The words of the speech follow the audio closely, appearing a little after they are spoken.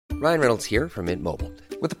Ryan Reynolds here from Mint Mobile.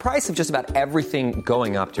 With the price of just about everything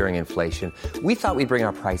going up during inflation, we thought we'd bring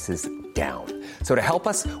our prices down. So to help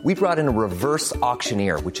us, we brought in a reverse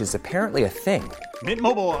auctioneer, which is apparently a thing. Mint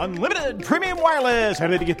Mobile Unlimited Premium Wireless. How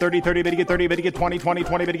to get 30, 30, bit to get 30, bit to get 20, 20,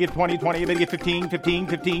 20, bit to get 20, 20, bit to get 15, 15,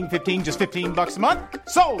 15, 15, just $15 a month?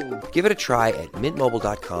 Sold! Give it a try at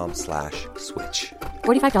mintmobile.com/switch.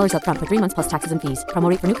 $45 up front for 3 months plus taxes and fees. Promo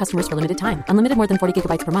rate for new customers for limited time. Unlimited more than 40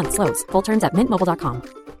 gigabytes per month. Slows full terms at mintmobile.com.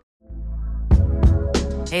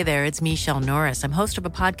 Hey there, it's Michelle Norris. I'm host of a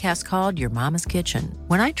podcast called Your Mama's Kitchen.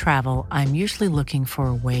 When I travel, I'm usually looking for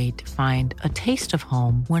a way to find a taste of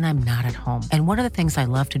home when I'm not at home. And one of the things I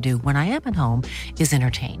love to do when I am at home is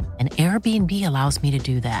entertain. And Airbnb allows me to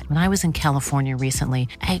do that. When I was in California recently,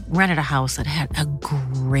 I rented a house that had a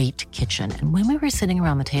great kitchen. And when we were sitting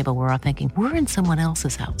around the table, we're all thinking, we're in someone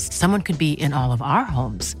else's house. Someone could be in all of our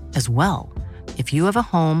homes as well. If you have a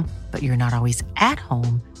home, but you're not always at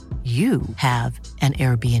home, you have an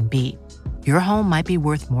Airbnb. Your home might be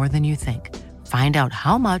worth more than you think. Find out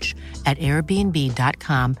how much at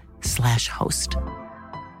airbnb.com/host.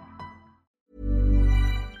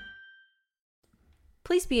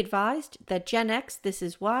 Please be advised that Gen X This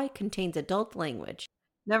Is Why contains adult language.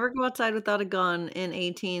 Never go outside without a gun in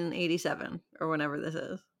 1887 or whenever this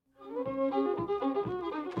is.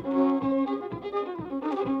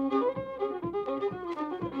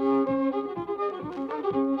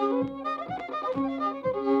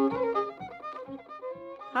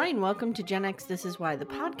 Hi, and welcome to Gen X This Is Why, the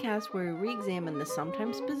podcast where we re-examine the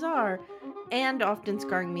sometimes bizarre and often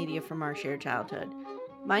scarring media from our shared childhood.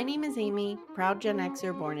 My name is Amy, proud Gen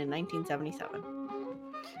Xer born in 1977.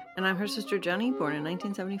 And I'm her sister Jenny, born in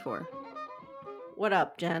 1974. What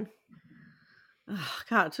up, Jen? Oh,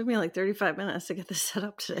 God, it took me like 35 minutes to get this set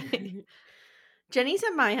up today. Jenny's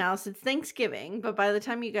at my house. It's Thanksgiving, but by the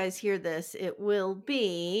time you guys hear this, it will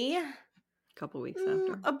be A couple weeks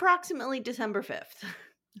after. Approximately December 5th.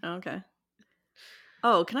 Okay.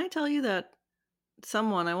 Oh, can I tell you that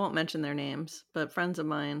someone, I won't mention their names, but friends of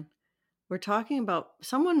mine were talking about,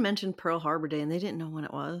 someone mentioned Pearl Harbor Day and they didn't know when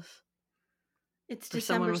it was. It's Or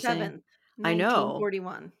someone December was saying- 7th, I know.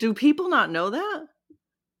 1941. Do people not know that?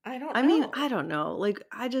 I don't know. I mean, I don't know. Like,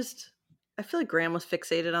 I feel like Graham was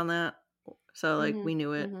fixated on that. So, like, we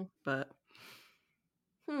knew it, but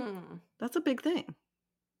that's a big thing.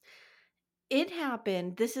 It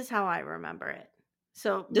happened. This is how I remember it.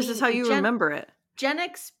 So This is how you remember it. Gen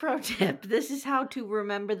X pro tip. This is how to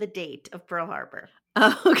remember the date of Pearl Harbor.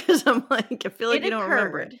 Oh, because I'm like, I feel like you don't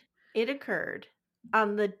remember it. It occurred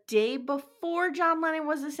on the day before John Lennon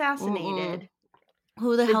was assassinated.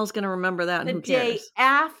 Who the hell's going to remember that and The who day cares?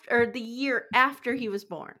 after, or the year after he was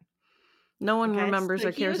born. No one Okay? remembers So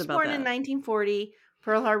or cares about He was born that. in 1940.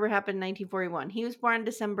 Pearl Harbor happened in 1941. He was born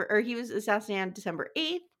he was assassinated on December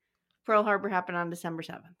 8th. Pearl Harbor happened on December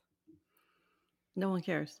 7th. No one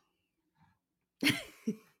cares.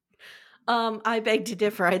 I beg to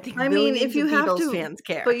differ. I think if you have Beatles to, fans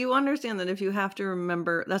care. but you understand that if you have to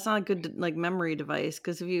remember, that's not a good like memory device.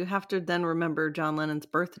 Because if you have to then remember John Lennon's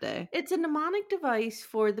birthday, it's a mnemonic device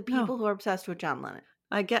for the people who are obsessed with John Lennon.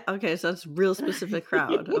 I get okay. So it's a real specific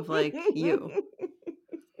crowd of like you.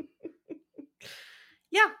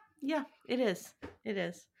 Yeah, it is. It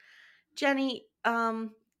is. Jenny,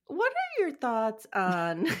 what are your thoughts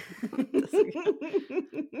on?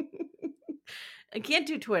 I can't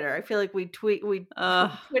do Twitter. I feel like we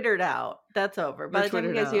twittered out. That's over. By the time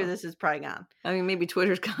you guys hear this, it's probably gone. I mean, maybe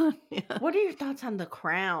Twitter's gone. Yeah. What are your thoughts on The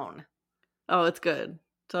Crown? Oh, it's good.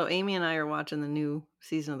 So Amy and I are watching the new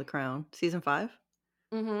season of The Crown, season 5.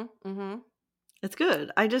 It's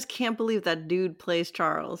good. I just can't believe that dude plays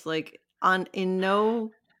Charles. Like in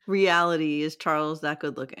no reality is Charles that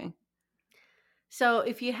good looking. So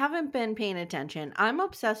if you haven't been paying attention, I'm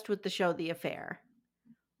obsessed with the show The Affair.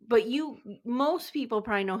 But most people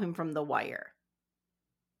probably know him from The Wire,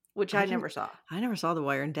 which I never saw. I never saw The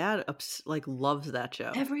Wire, and Dad loves that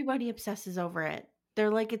show. Everybody obsesses over it.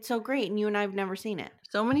 They're like, it's so great, and you and I have never seen it.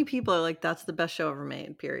 So many people are like, that's the best show ever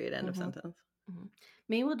made, period, end of sentence.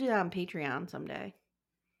 Maybe we'll do that on Patreon someday.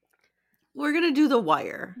 We're going to do The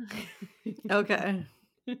Wire. Okay.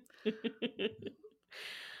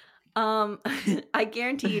 I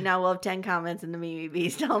guarantee you now we'll have 10 comments in the Mimi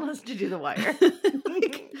Beast telling us to do The Wire.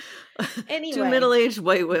 Anyway. 2 middle-aged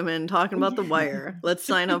white women talking about The Wire. Let's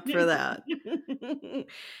sign up for that.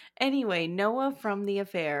 Anyway, Noah from The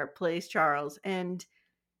Affair plays Charles, and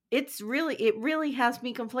it really has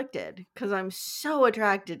me conflicted because I'm so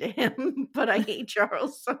attracted to him, but I hate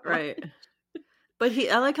Charles so much. Right. But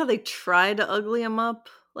I like how they tried to ugly him up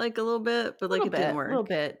like a little bit, but like it didn't work. A little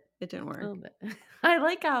bit. It didn't work. A little bit. I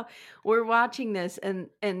like how we're watching this, and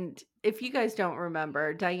if you guys don't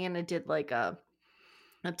remember, Diana did like a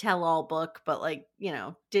tell-all book, but like,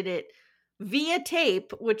 did it via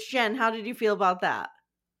tape, which Jen, how did you feel about that?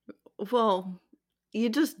 Well, you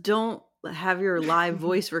just don't have your live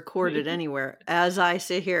voice recorded anywhere, as I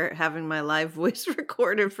sit here having my live voice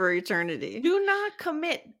recorded for eternity. Do not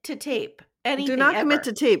commit to tape. Anything, Do not ever. commit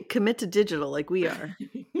to tape. Commit to digital like we are.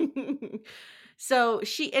 So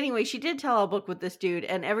she did tell a book with this dude,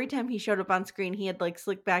 and every time he showed up on screen, he had like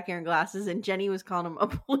slick back hair and glasses, and Jenny was calling him a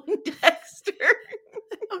Poindexter.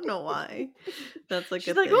 I don't know why. That's like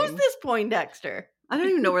She's a like, thing. who's this Poindexter? I don't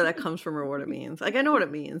even know where that comes from or what it means. Like, I know what it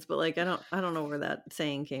means, but like I don't know where that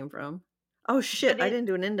saying came from. Oh shit, I didn't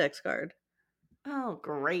do an index card. Oh,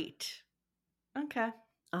 great. Okay.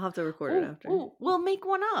 I'll have to record it after. Ooh, we'll make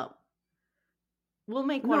one up. We'll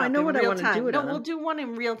make one No, up I know in what I real want to time. do it No, on. we'll do one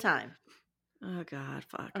in real time. Oh god,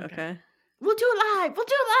 fuck. Okay. Okay. We'll do it live. We'll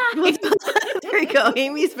do it live. There you go.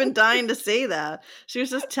 Amy's been dying to say that. She was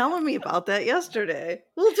just telling me about that yesterday.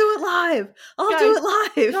 We'll do it live. I'll do it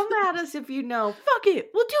live. Come at us if you know. Fuck it.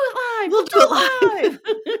 We'll do it live. We'll do it live.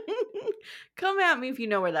 Come at me if you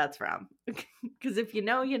know where that's from. Because if you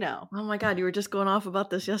know, you know. Oh my god, you were just going off about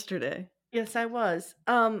this yesterday. Yes, I was.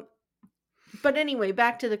 But anyway,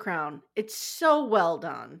 back to The Crown. It's so well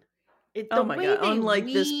done. Oh my god, unlike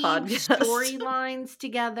this podcast. Storylines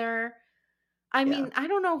together. I mean, I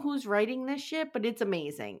don't know who's writing this shit, but it's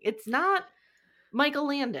amazing. It's not Michael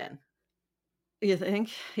Landon. You think?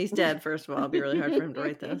 He's dead, first of all. It'll be really hard for him to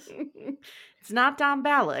write this. It's not Don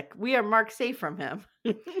Ballock. We are marked safe from him.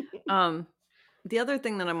 The other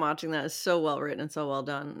thing that I'm watching that is so well written and so well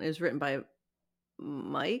done is written by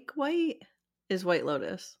Mike White, is White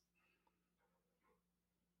Lotus.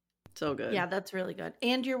 So good. Yeah, that's really good.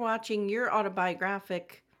 And you're watching your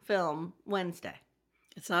autobiographic film Wednesday.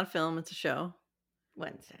 It's not a film, it's a show.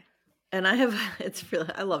 Wednesday. And I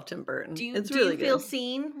love Tim Burton. Do you really feel good.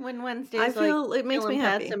 seen when Wednesday's I feel it makes me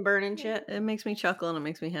happy and burning shit? It makes me chuckle and it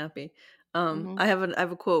makes me happy. I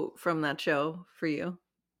have a quote from that show for you.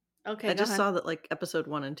 Okay. I just saw that like episode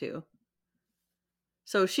 1 and 2.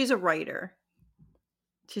 So she's a writer.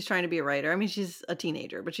 She's trying to be a writer. I mean, she's a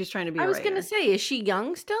teenager, but she's trying to be a writer. I was going to say, is she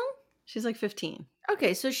young still? She's like 15.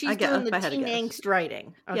 Okay, so she's doing the teen angst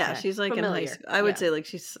writing. Okay. Yeah, she's like familiar. in high school. I would say like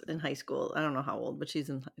she's in high school. I don't know how old, but she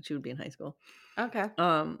would be in high school. Okay.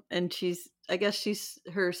 And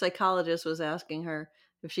her psychologist was asking her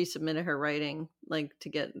if she submitted her writing like to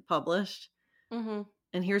get published. Mm-hmm.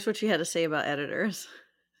 And here's what she had to say about editors.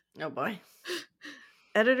 Oh boy.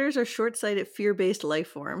 Editors are short-sighted, fear-based life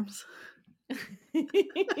forms.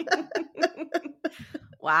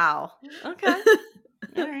 Wow. Okay.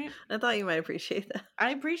 All right. I thought you might appreciate that. I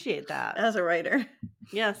appreciate that. As a writer.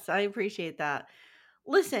 Yes, I appreciate that.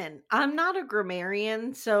 Listen, I'm not a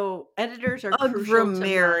grammarian, so editors are crucial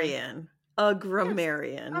grammarian. A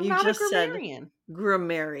grammarian. Yes, you not just a grammarian. Said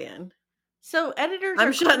grammarian. So editors I'm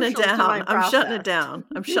are shutting it crucial to my down. I'm shutting it process. down.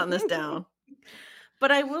 I'm shutting this down.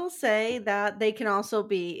 But I will say that they can also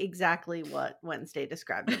be exactly what Wednesday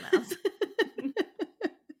described them as.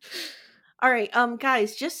 All right,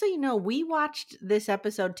 guys, just so you know, we watched this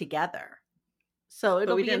episode together. So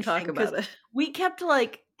it'll be didn't talk about it. We kept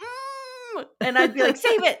like, and I'd be like,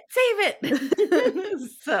 save it.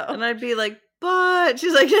 So and I'd be like, but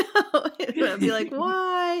she's like, no. And I'd be like,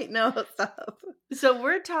 why? No, stop. So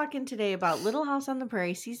we're talking today about Little House on the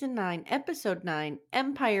Prairie, season 9, episode 9,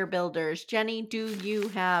 Empire Builders. Jenny, do you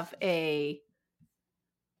have a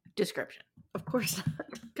description? Of course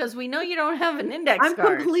not. Because we know you don't have an index I'm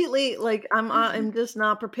card. completely like I'm just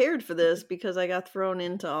not prepared for this because I got thrown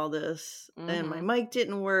into all this and my mic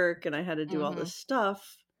didn't work and I had to do all this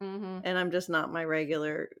stuff and I'm just not my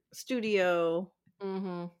regular studio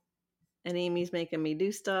and Amy's making me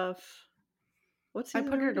do stuff. I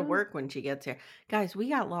put her to work when she gets here. Guys, we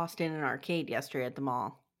got lost in an arcade yesterday at the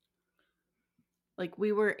mall. Like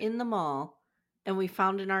we were in the mall and we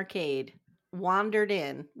found an arcade. Wandered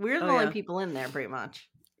in. We're the only people in there, pretty much.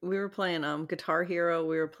 We were playing Guitar Hero.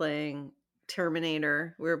 We were playing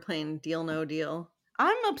Terminator. We were playing Deal No Deal.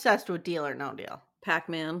 I'm obsessed with Deal or No Deal.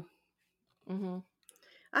 Pac-Man. Mm-hmm.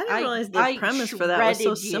 I didn't realize the premise for that was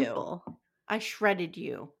so simple. I shredded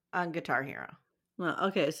you on Guitar Hero. Well,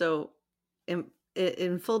 okay, so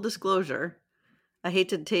in full disclosure, I hate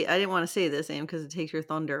to take. I didn't want to say this, Aim, because it takes your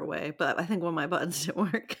thunder away. But I think one of my buttons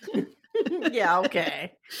didn't work. Yeah,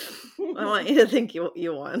 okay. I want you to think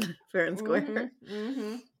you won fair and square.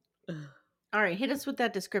 All right, hit us with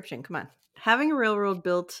that description. Come on. Having a railroad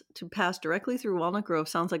built to pass directly through Walnut Grove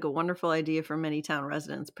sounds like a wonderful idea for many town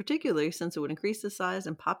residents, particularly since it would increase the size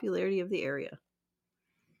and popularity of the area.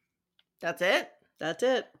 That's it? That's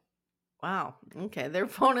it. Wow. Okay. They're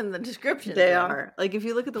phoning the description. They are. Like, if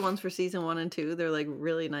you look at the ones for season 1 and 2, they're like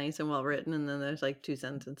really nice and well written, and then there's like 2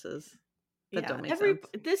 sentences that don't make sense.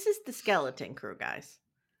 This is the Skeleton Crew, guys.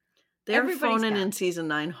 They're phoning in season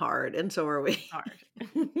 9 hard, and so are we.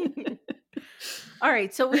 Hard. All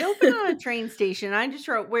right, so we open on a train station. I just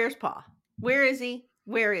wrote, "Where's Pa? Where is he?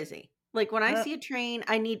 Where is he?" Like, when I see a train,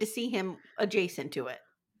 I need to see him adjacent to it.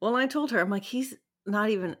 Well, I told her, I'm like, he's not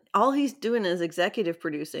even, all he's doing is executive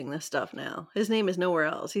producing this stuff now. His name is nowhere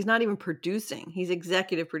else. He's not even producing. He's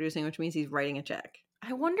executive producing, which means he's writing a check.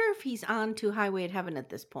 I wonder if he's on to Highway to Heaven at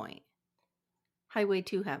this point. Highway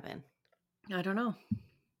to Heaven. I don't know.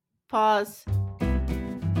 Pause.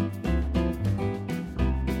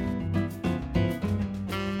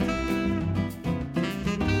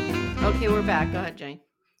 Okay, we're back. Go ahead, Jane.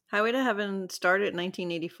 Highway to Heaven started in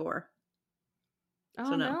 1984.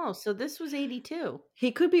 Oh, no. So this was 82.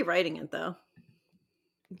 He could be writing it, though.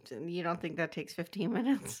 You don't think that takes 15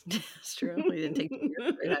 minutes? That's true. We didn't take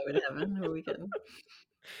Highway to Heaven. Who are we kidding?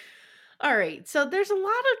 All right. So there's a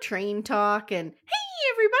lot of train talk and, hey,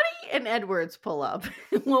 everybody, and Edwards pull up.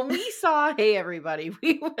 When we saw, hey, everybody,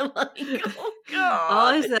 we were like, oh, God. All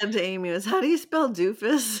I said to Amy was, how do you spell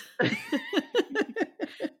doofus?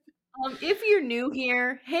 If you're new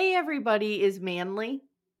here, hey, everybody is manly.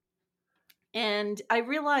 And I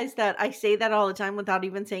realize that I say that all the time without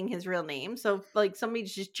even saying his real name. So if, like,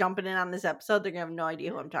 somebody's just jumping in on this episode, they're going to have no idea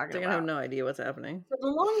who I'm talking about. They're going to have no idea what's happening. So the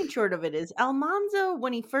long and short of it is, Almanzo,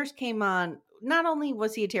 when he first came on, not only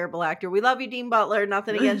was he a terrible actor, we love you, Dean Butler,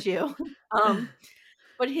 nothing against you.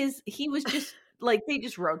 But he was just, like, they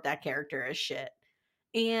just wrote that character as shit.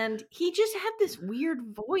 And he just had this weird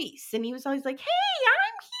voice. And he was always like, hey,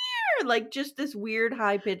 I'm here. Like, just this weird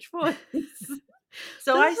high-pitched voice.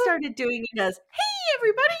 So I started doing it as, hey,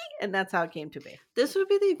 everybody. And that's how it came to be. This would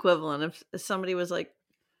be the equivalent if somebody was like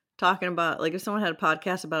talking about, like if someone had a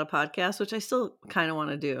podcast about a podcast, which I still kind of want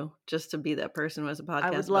to do, just to be that person who has a podcast. I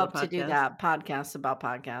would love to do that, podcasts about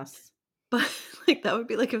podcasts. But like that would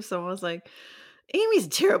be like if someone was like, Amy's a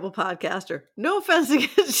terrible podcaster. No offense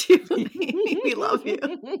against you, Amy. We love you.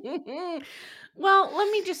 Well,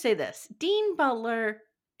 let me just say this. Dean Butler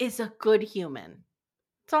is a good human.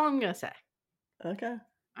 That's all I'm going to say. Okay.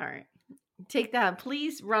 All right. Take that.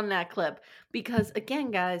 Please run that clip. Because, again,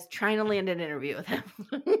 guys, trying to land an interview with him.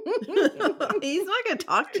 He's not going to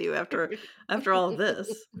talk to you after all of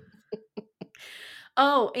this.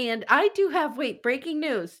 Oh, and I do have, breaking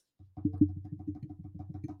news.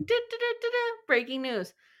 Breaking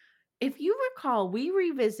news. If you recall, we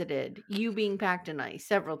revisited You Being Packed in Ice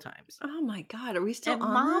several times. Oh my God, are we still and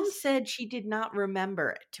on Mom this? said she did not remember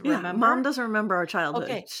it. Yeah, Mom doesn't remember our childhood.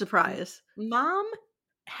 Okay. Surprise. Mom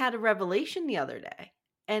had a revelation the other day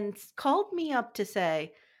and called me up to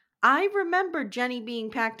say, I remember Jenny being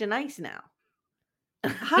packed in ice now.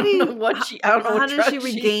 How do you? How did she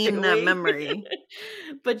regain that memory?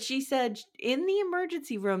 But she said in the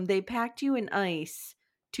emergency room they packed you in ice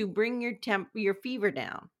to bring your fever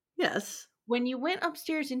down. Yes. When you went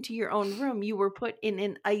upstairs into your own room, you were put in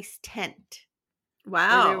an ice tent.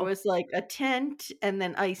 Wow. There was like a tent and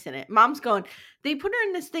then ice in it. Mom's going, they put her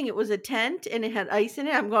in this thing. It was a tent and it had ice in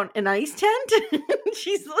it. I'm going, an ice tent?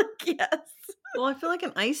 She's like, yes. Well, I feel like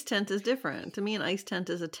an ice tent is different. To me, an ice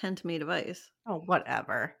tent is a tent made of ice. Oh,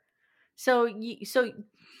 whatever. So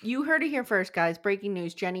you heard it here first, guys. Breaking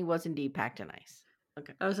news. Jenny was indeed packed in ice.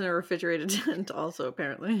 Okay. I was in a refrigerated tent also,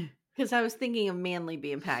 apparently. Because I was thinking of Manly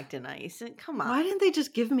being packed in ice. And come on. Why didn't they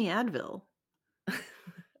just give me Advil?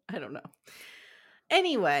 I don't know.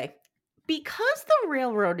 Anyway, because the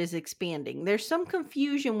railroad is expanding, there's some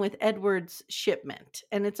confusion with Edward's shipment.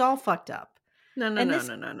 And it's all fucked up.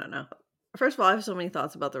 No. First of all, I have so many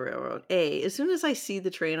thoughts about the railroad. As soon as I see the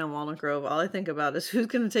train on Walnut Grove, all I think about is who's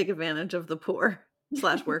going to take advantage of the poor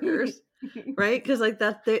 / workers. Right? Because like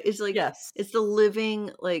that, it's like, yes, it's the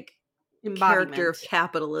living like character of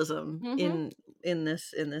capitalism in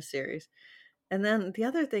this series. And then the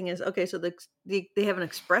other thing is, okay, so they have an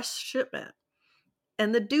express shipment,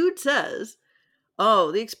 and the dude says,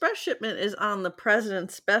 "Oh, the express shipment is on the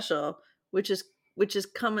President's Special, which is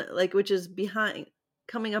coming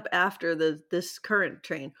up after this current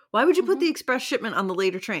train. Why would you put the express shipment on the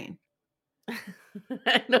later train?"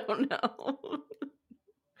 I don't know.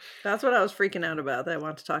 That's what I was freaking out about that I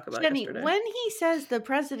wanted to talk about Jenny, yesterday. when he says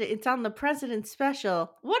it's on the President's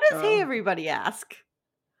Special, what does hey everybody ask?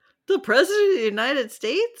 The President of the United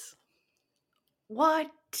States? What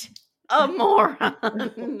a moron.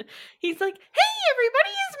 He's like, hey everybody,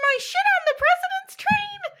 is my shit on the President's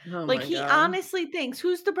train? Oh like he honestly thinks,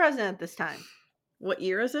 who's the president this time? What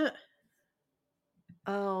year is it?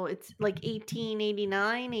 Oh, it's like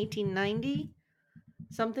 1889, 1890,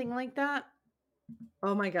 something like that.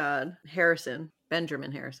 Oh my God. Harrison.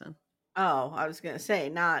 Benjamin Harrison. Oh, I was going to say,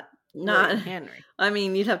 not Not William Henry. I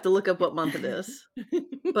mean, you'd have to look up what month it is.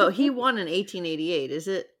 But he won in 1888. Is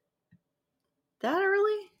it that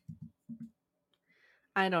early?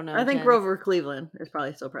 I don't know. I think Jen. Grover Cleveland is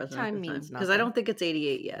probably still president Time at the time. means Because I don't nothing. think it's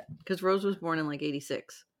 88 yet. Because Rose was born in like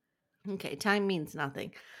 86. Okay, time means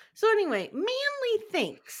nothing. So anyway, Manly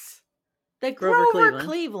thinks that Grover Grover Cleveland.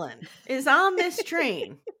 Cleveland is on this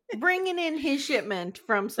train, bringing in his shipment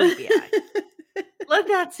from Sleepy Eye. Let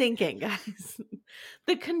that sink in, guys.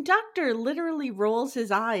 The conductor literally rolls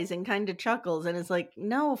his eyes and kind of chuckles and is like,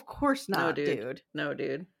 no, of course not, dude. No,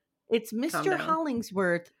 dude. It's Calm Mr. down.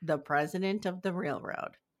 Hollingsworth, the president of the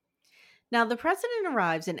railroad. Now, the president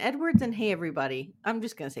arrives and Edwards and hey, everybody. I'm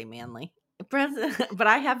just going to say Manly. But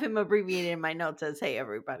I have him abbreviated in my notes as hey,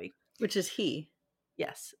 everybody. Which is he.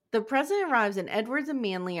 Yes. The president arrives and Edwards and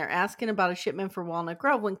Manly are asking about a shipment for Walnut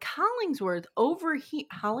Grove when Collingsworth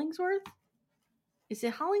Hollingsworth? Is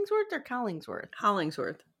it Hollingsworth or Collingsworth?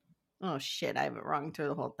 Hollingsworth. Oh, shit. I have it wrong through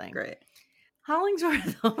the whole thing. Great.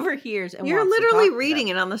 Hollingsworth overhears and You're wants to literally talk to reading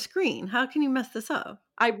them. it on the screen. How can you mess this up?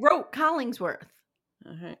 I wrote Collingsworth.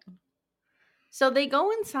 All right. So they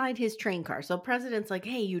go inside his train car. So president's like,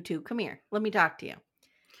 hey, you two, come here. Let me talk to you.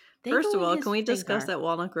 They First go of in all, his can we train discuss car. that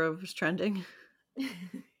Walnut Grove is trending?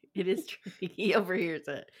 It is true. He overhears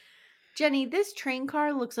it. Jenny, this train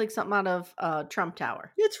car looks like something out of Trump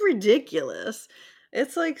Tower. It's ridiculous.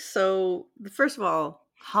 It's like so. First of all,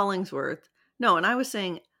 Hollingsworth. No, and I was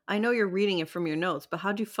saying, I know you're reading it from your notes, but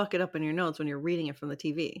how'd you fuck it up in your notes when you're reading it from the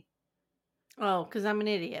TV? Oh, because I'm an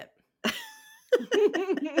idiot.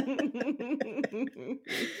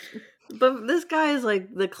 But this guy is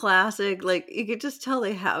like the classic, like you could just tell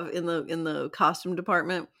they have in the costume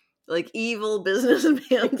department, like evil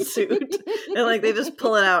businessman suit. And like they just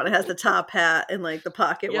pull it out and it has the top hat and like the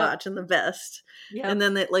pocket watch and the vest. Yep. And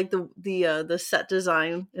then like the set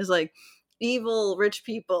design is like evil rich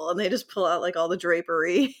people and they just pull out like all the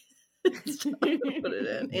drapery and stuff and put it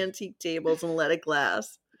in antique tables and leaded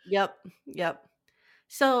glass. Yep.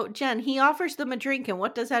 So Jen, he offers them a drink, and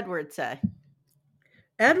what does Edward say?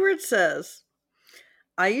 Edward says,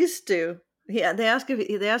 "I used to." They ask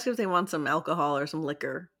if they want some alcohol or some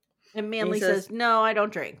liquor, and Manly he says, says, "No, I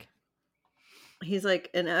don't drink." He's like,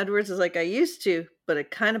 and Edwards is like, "I used to, but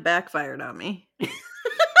it kind of backfired on me."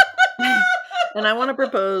 And I want to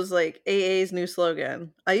propose like AA's new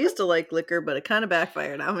slogan: "I used to like liquor, but it kind of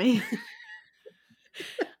backfired on me."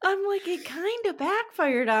 I'm like, it kind of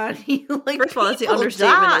backfired on you. Like, first of all, that's the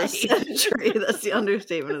understatement of the century. That's the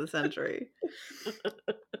understatement of the century.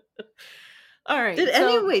 All right.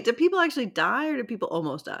 Did people actually die or did people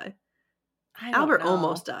almost die? Albert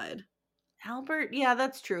almost died. Albert, yeah,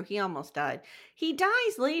 that's true. He almost died. He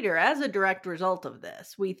dies later as a direct result of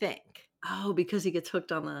this, we think. Oh, because he gets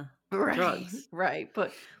hooked on the drugs. Right.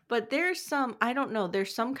 But there's some, I don't know,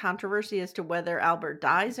 there's some controversy as to whether Albert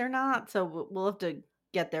dies or not. So we'll have to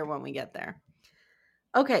get there when we get there.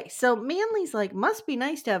 Okay, so Manly's like, must be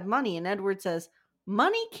nice to have money. And Edward says,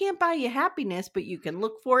 money can't buy you happiness, but you can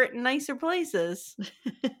look for it in nicer places.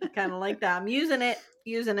 Kind of like that. I'm using it.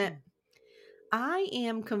 I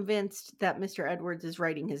am convinced that Mr. Edwards is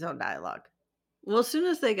writing his own dialogue. Well, as soon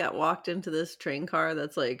as they got walked into this train car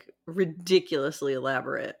that's like ridiculously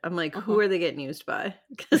elaborate, I'm like, who are they getting used by?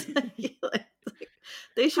 Because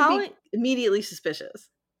they should be immediately suspicious.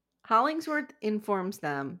 Hollingsworth informs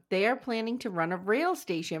them they are planning to run a rail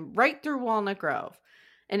station right through Walnut Grove.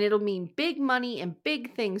 And it'll mean big money and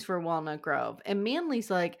big things for Walnut Grove. And Manly's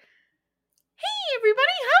like, hey,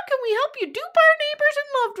 everybody, how can we help you dupe our neighbors and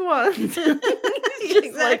loved ones? He's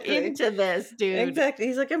just like into this, dude. Exactly.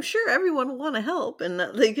 He's like, I'm sure everyone will want to help. And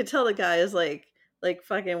you could tell the guy is like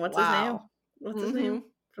fucking, what's his name? What's his name?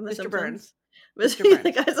 From the Mr. Simpsons? Burns. Mr. Burns.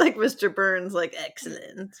 The guy's like Mr. Burns, like,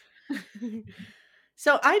 excellent.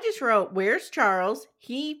 So I just wrote, where's Charles?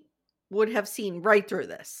 He would have seen right through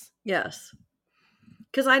this. Yes.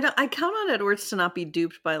 Because I count on Edwards to not be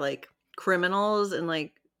duped by like criminals and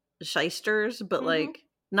like shysters, but like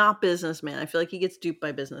not businessmen. I feel like he gets duped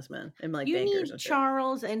by businessmen and like bankers. You need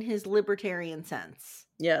Charles and his libertarian sense.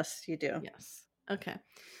 Yes, you do. Yes. Okay.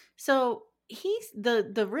 So he's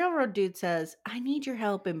the railroad dude says, I need your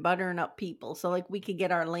help in buttering up people so like we could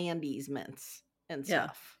get our land easements and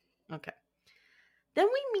stuff. Yeah. Okay. Then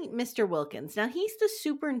we meet Mr. Wilkins. Now he's the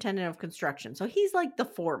superintendent of construction. So he's like the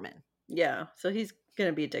foreman. Yeah. So he's going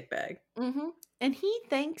to be a dickbag. Mm-hmm. And he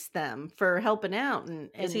thanks them for helping out. And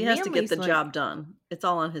he has to get the job done. It's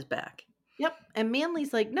all on his back. Yep. And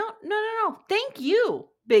Manly's like, no. Thank you.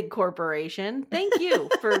 big corporation. Thank you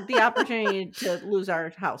for the opportunity to lose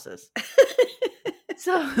our houses.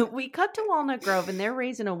 So we cut to Walnut Grove, and they're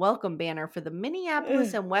raising a welcome banner for the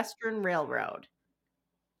Minneapolis and Western Railroad.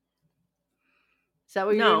 Is that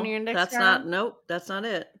what you're doing in your index that's card? nope, that's not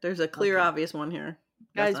it. There's a clear, obvious one here.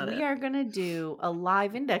 Guys, we are going to do a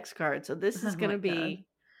live index card, so this is going to be God.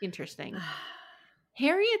 interesting.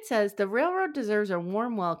 Harriet says the railroad deserves a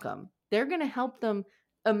warm welcome. They're going to help them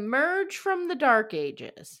emerge from the dark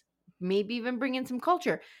ages, maybe even bring in some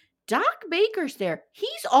culture. Doc Baker's there.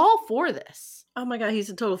 He's all for this. Oh my God,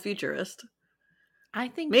 he's a total futurist. I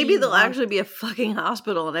think maybe there'll actually be a fucking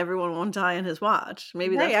hospital and everyone won't die in his watch.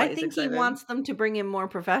 Maybe that's why I think he wants them to bring in more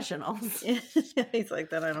professionals. He's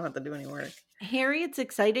like, then I don't have to do any work. Harriet's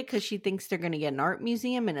excited because she thinks they're going to get an art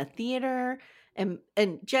museum and a theater. And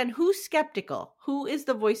Jen, who's skeptical? Who is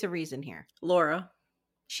the voice of reason here? Laura.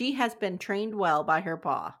 She has been trained well by her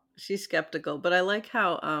pa. She's skeptical, but I like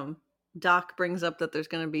how Doc brings up that there's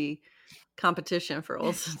going to be competition for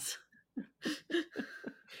Olsen's.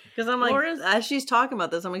 Because I'm like, as she's talking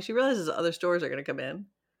about this, I'm like, she realizes other stores are going to come in.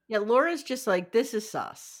 Yeah, Laura's just like, this is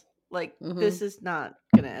sus. Like, this is not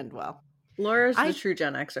going to end well. Laura's the true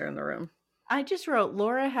Gen Xer in the room. I just wrote,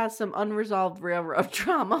 Laura has some unresolved railroad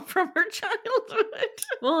trauma from her childhood.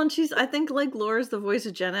 Well, and I think like Laura's the voice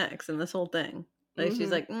of Gen X in this whole thing. Like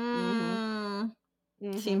she's like,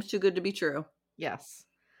 seems too good to be true. Yes.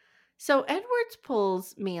 So Edwards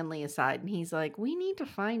pulls Manley aside and he's like, we need to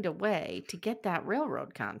find a way to get that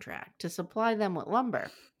railroad contract to supply them with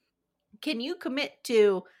lumber. Can you commit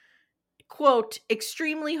to, quote,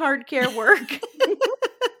 extremely hardcore work?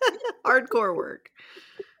 Hardcore work.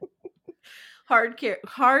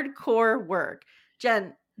 Hardcore work.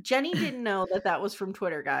 Jenny didn't know that was from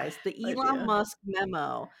Twitter, guys. The Elon Musk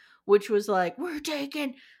memo, which was like,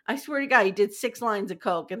 I swear to God, he did 6 lines of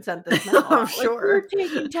coke and sent this memo. I'm sure. We're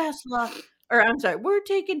taking Tesla, we're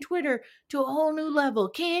taking Twitter to a whole new level.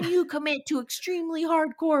 Can you commit to extremely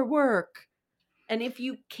hardcore work? And if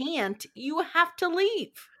you can't, you have to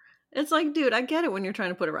leave. It's like, dude, I get it when you're trying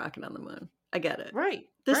to put a rocket on the moon. I get it. Right.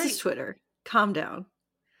 This is Twitter. Calm down.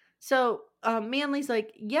 So Manley's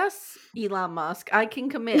like, yes, Elon Musk, I can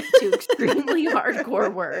commit to extremely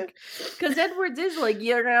hardcore work. Because Edwards is like,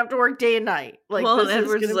 you're going to have to work day and night. Like, well, and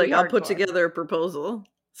Edwards is like, I'll put together a proposal.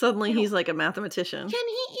 Suddenly he's like a mathematician. Can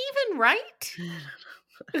he even write?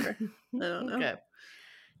 I don't know. Okay.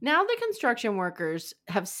 Now the construction workers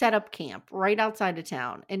have set up camp right outside of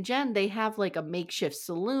town. And Jen, they have like a makeshift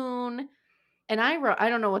saloon. And I wrote, I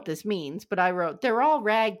don't know what this means, but I wrote, they're all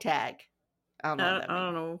ragtag. I don't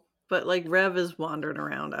know. But like Rev is wandering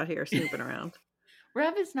around out here, snooping around.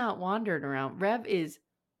 Rev is not wandering around. Rev is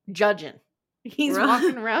judging. He's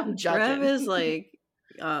walking around judging. Rev is like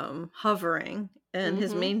hovering, and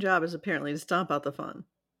his main job is apparently to stomp out the fun.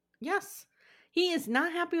 Yes. He is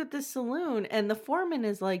not happy with this saloon, and the foreman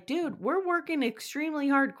is like, dude, we're working extremely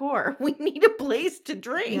hardcore. We need a place to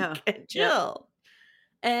drink and chill.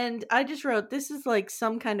 Yeah. And I just wrote, this is like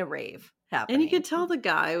some kind of rave happening. And you could tell the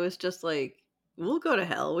guy was just like, we'll go to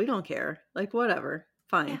hell. We don't care. Like, whatever.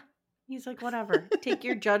 Fine. Yeah. He's like, whatever. Take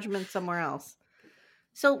your judgment somewhere else.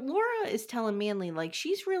 So Laura is telling Manley, like,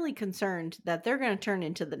 she's really concerned that they're going to turn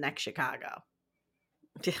into the next Chicago.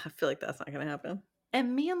 Yeah, I feel like that's not going to happen.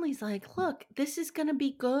 And Manley's like, look, this is going to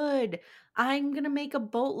be good. I'm going to make a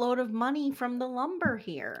boatload of money from the lumber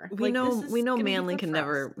here. We know Manley can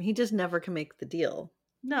never, he just never can make the deal.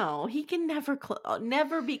 No, he can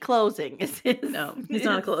never be closing. Is his, he's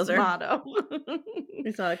not a closer. Motto.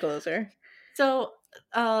 He's not a closer. So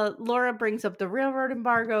Laura brings up the railroad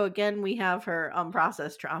embargo. Again, we have her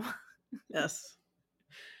unprocessed trauma. Yes.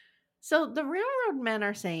 So the railroad men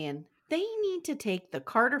are saying they need to take the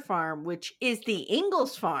Carter farm, which is the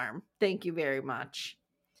Ingalls farm. Thank you very much.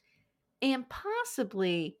 And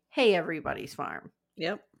possibly Hey Everybody's farm.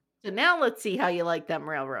 Yep. So now let's see how you like them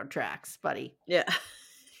railroad tracks, buddy. Yeah.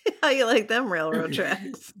 How you like them railroad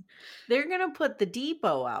tracks? They're going to put the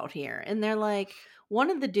depot out here. And they're like, one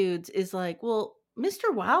of the dudes is like, well,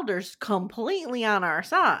 Mr. Wilder's completely on our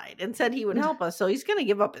side and said he would help us. So he's going to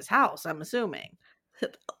give up his house, I'm assuming.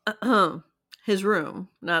 His room,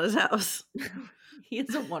 not his house. He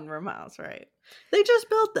has a 1-room house, right? They just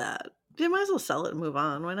built that. They might as well sell it and move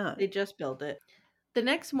on. Why not? They just built it. The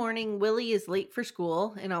next morning, Willie is late for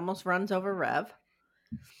school and almost runs over Rev.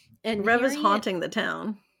 And Rev is haunting the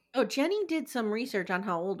town. Oh, Jenny did some research on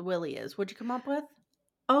how old Willie is. What'd you come up with?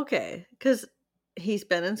 Okay, because he's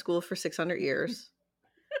been in school for 600 years.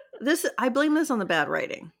 I blame this on the bad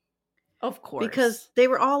writing. Of course. Because they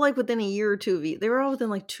were all like within a year or two of they were all within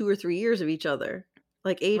like 2 or 3 years of each other,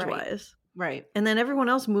 like age-wise. Right. And then everyone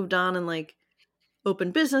else moved on in like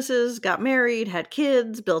opened businesses, got married, had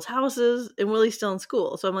kids, built houses, and Willie's still in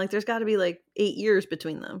school. So I'm like, there's got to be like 8 years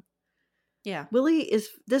between them. Yeah.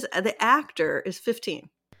 The actor is 15.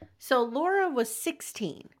 So Laura was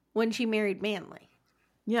 16 when she married Manley.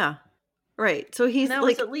 Yeah. Right. So he's that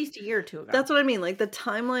like, was at least a year or two ago. That's what I mean. Like the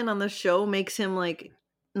timeline on the show makes him like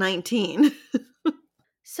 19.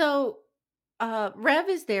 So Rev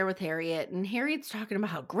is there with Harriet, and Harriet's talking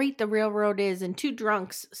about how great the railroad is, and two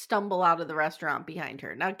drunks stumble out of the restaurant behind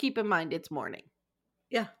her. Now, keep in mind, it's morning.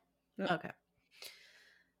 Yeah. Okay.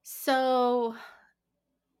 So,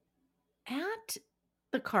 at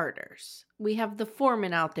the Carters, we have the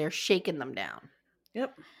foreman out there shaking them down.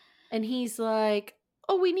 Yep. And he's like,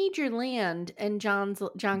 oh, we need your land. And John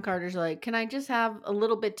Carter's like, can I just have a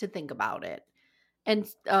little bit to think about it? And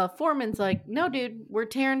Foreman's like, no, dude, we're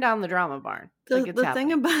tearing down the drama barn. The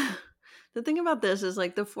thing about this is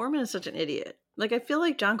like the foreman is such an idiot. Like I feel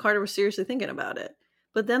like John Carter was seriously thinking about it.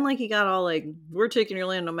 But then like he got all like, we're taking your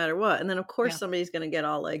land no matter what. And then of course somebody's going to get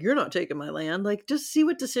all like, you're not taking my land. Like just see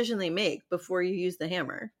what decision they make before you use the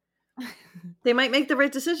hammer. They might make the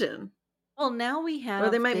right decision. Well, now we have... Or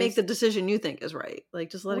they might make the decision you think is right. Like,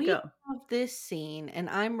 just let it go. We have this scene, and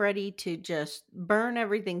I'm ready to just burn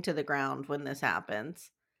everything to the ground when this happens.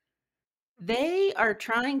 They are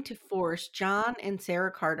trying to force John and Sarah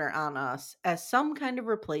Carter on us as some kind of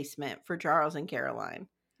replacement for Charles and Caroline.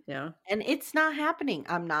 Yeah. And it's not happening.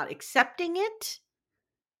 I'm not accepting it.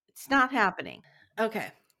 It's not happening. Okay.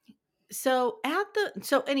 So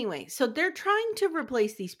anyway, they're trying to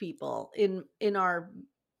replace these people in our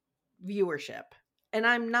viewership, and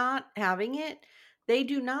I'm not having it. They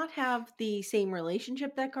do not have the same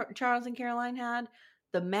relationship that Charles and Caroline had.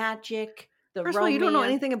 The magic, the First romance. of all, you don't know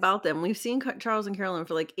anything about them. We've seen Charles and Caroline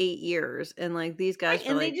for like 8 years, and like these guys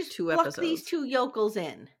for like 2 episodes. These two yokels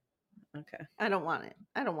in. Okay, I don't want it.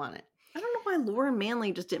 I don't know why Laura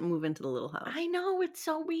Manley just didn't move into the little house. I know, it's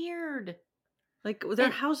so weird. Like their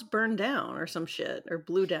house burned down or some shit, or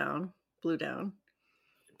blew down. Did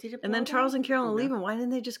it? And then Charles and Caroline leaving. Why didn't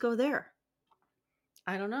they just go there?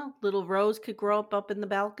 I don't know. Little Rose could grow up in the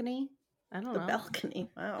balcony. I don't know. The balcony.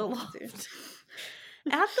 Wow. The loft.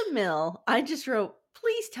 At the mill, I just wrote,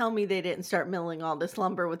 please tell me they didn't start milling all this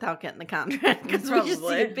lumber without getting the contract, because we just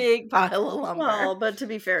see a big pile of lumber. Well, but to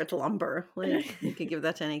be fair, it's lumber. Like, you could give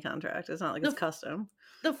that to any contract. It's not like it's custom.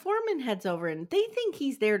 The foreman heads over, and they think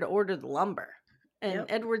he's there to order the lumber. And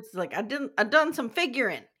Edward's like, I've done some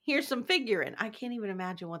figuring. Here's some figuring. I can't even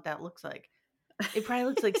imagine what that looks like. It probably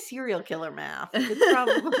looks like serial killer math. It's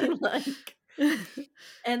probably like...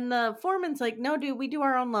 And the foreman's like, no, dude, we do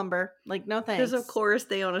our own lumber. Like, no thanks. Because of course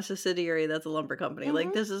they own a subsidiary that's a lumber company. Mm-hmm.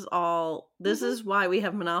 Like, this is why we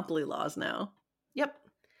have monopoly laws now. Yep.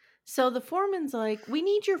 So the foreman's like, we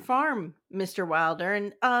need your farm, Mr. Wilder.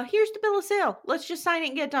 And here's the bill of sale. Let's just sign it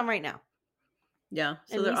and get it done right now. Yeah.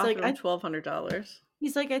 So they're offering $1,200.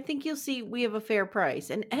 He's like, I think you'll see we have a fair price.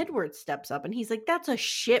 And Edward steps up and he's like, that's a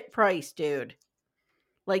shit price, dude.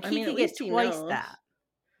 Like, he could get twice that.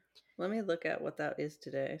 Let me look at what that is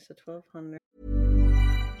today. So $1,200.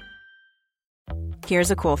 Here's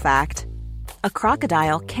a cool fact. A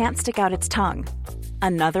crocodile can't stick out its tongue.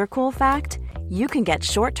 Another cool fact, you can get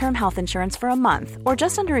short-term health insurance for a month or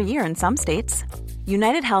just under a year in some states.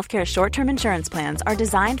 United Healthcare short-term insurance plans are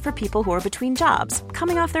designed for people who are between jobs,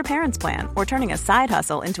 coming off their parents' plan, or turning a side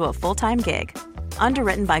hustle into a full-time gig.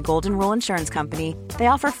 Underwritten by Golden Rule Insurance Company, they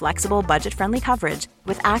offer flexible, budget-friendly coverage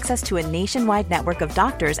with access to a nationwide network of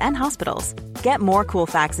doctors and hospitals. Get more cool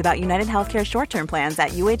facts about United Healthcare short-term plans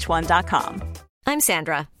at uh1.com. I'm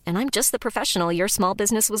Sandra, and I'm just the professional your small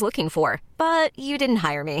business was looking for. But you didn't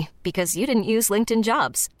hire me because you didn't use LinkedIn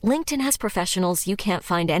Jobs. LinkedIn has professionals you can't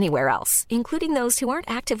find anywhere else, including those who aren't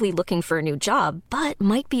actively looking for a new job, but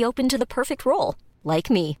might be open to the perfect role, like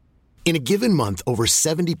me. In a given month, over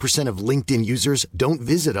 70% of LinkedIn users don't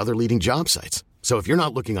visit other leading job sites. So if you're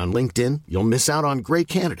not looking on LinkedIn, you'll miss out on great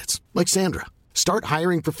candidates like Sandra. Start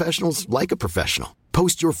hiring professionals like a professional.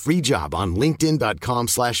 Post your free job on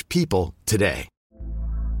linkedin.com/people today.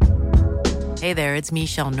 Hey there, it's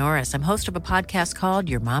Michelle Norris. I'm host of a podcast called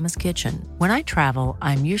Your Mama's Kitchen. When I travel,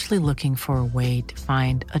 I'm usually looking for a way to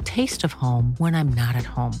find a taste of home when I'm not at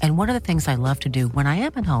home. And one of the things I love to do when I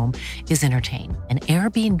am at home is entertain. And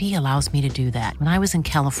Airbnb allows me to do that. When I was in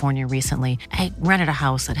California recently, I rented a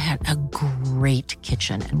house that had a great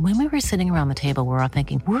kitchen. And when we were sitting around the table, we're all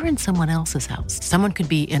thinking, we're in someone else's house. Someone could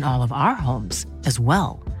be in all of our homes as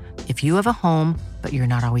well. If you have a home, but you're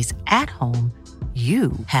not always at home,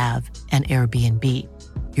 you have an Airbnb.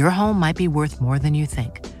 Your home might be worth more than you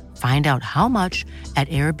think. Find out how much at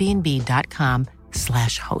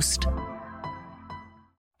airbnb.com/host.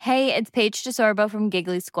 Hey, it's Paige DeSorbo from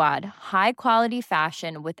Giggly Squad. High quality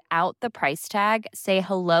fashion without the price tag. Say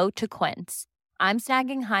hello to Quince. I'm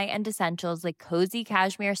snagging high-end essentials like cozy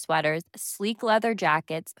cashmere sweaters, sleek leather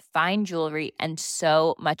jackets, fine jewelry, and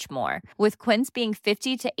so much more. With Quince being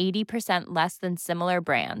 50 to 80% less than similar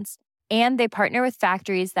brands. And they partner with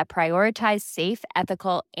factories that prioritize safe,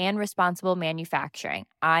 ethical, and responsible manufacturing.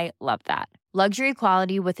 I love that. Luxury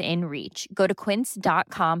quality within reach. Go to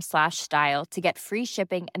quince.com/style to get free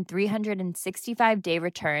shipping and 365-day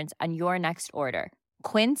returns on your next order.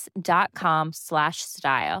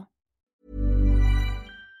 Quince.com/style.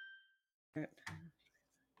 So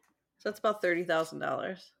that's about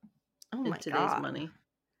 $30,000 Oh in my today's God. money.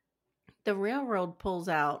 The railroad pulls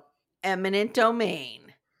out eminent domain.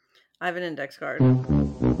 I have an index card.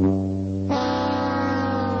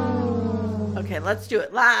 Okay, let's do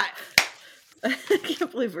it live. I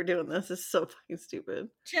can't believe we're doing this. This is so fucking stupid.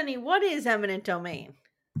 Jenny, what is eminent domain?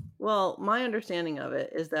 Well, my understanding of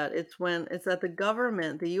it is that it's that the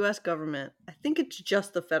government, the U.S. government, I think it's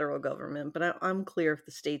just the federal government, but I'm clear if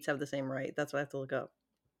the states have the same right. That's what I have to look up.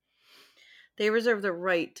 They reserve the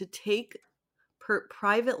right to take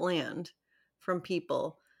private land from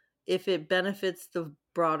people if it benefits the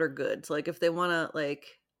broader goods. Like if they want to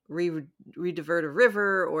re-divert a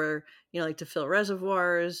river, or like to fill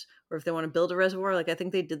reservoirs, or if they want to build a reservoir. Like I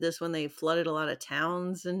think they did this when they flooded a lot of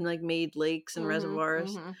towns and like made lakes and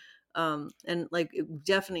reservoirs. And like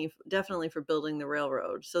definitely for building the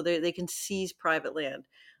railroad. So they can seize private land.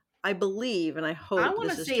 I believe, and I hope I want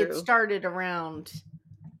to say it started around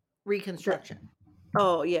Reconstruction.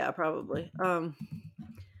 Oh yeah, probably. I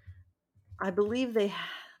believe they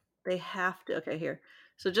have to. Okay, here.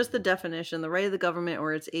 So just the definition: the right of the government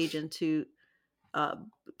or its agent to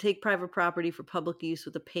take private property for public use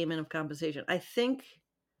with the payment of compensation. I think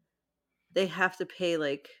they have to pay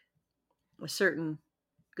like a certain,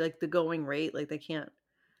 like the going rate. Like they can't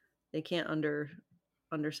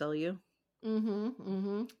undersell you.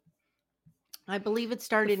 I believe it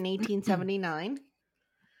started in 1879.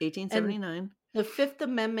 1879. And the Fifth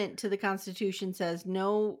Amendment to the Constitution says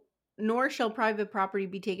nor shall private property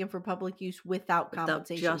be taken for public use without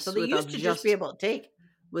compensation. So they used to just be able to take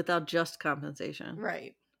without just compensation.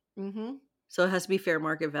 Right. So it has to be fair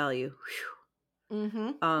market value.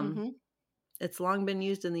 It's long been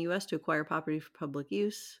used in the U.S. to acquire property for public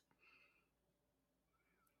use.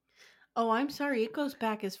 Oh, I'm sorry. It goes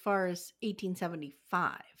back as far as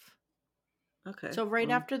 1875. Okay. So right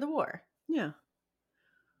after the war. Yeah.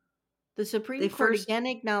 The Supreme Court again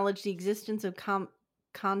acknowledged the existence of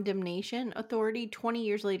condemnation authority 20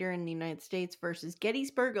 years later in the United States versus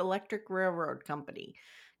Gettysburg Electric Railroad Company.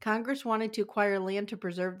 Congress wanted to acquire land to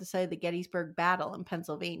preserve the site of the Gettysburg Battle in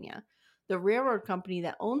Pennsylvania. The railroad company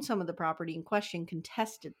that owned some of the property in question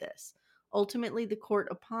contested this. Ultimately, the court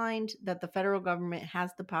opined that the federal government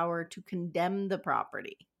has the power to condemn the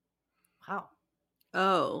property. Wow.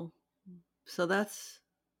 Oh, so that's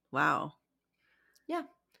wow. Yeah.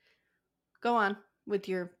 Go on with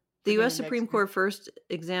your... The U.S. Supreme Court first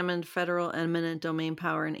examined federal eminent domain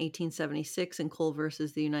power in 1876 in Cole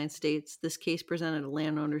versus the United States. This case presented a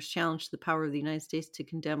landowner's challenge to the power of the United States to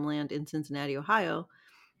condemn land in Cincinnati, Ohio,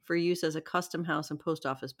 for use as a custom house and post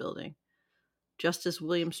office building. Justice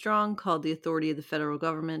William Strong called the authority of the federal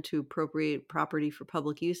government to appropriate property for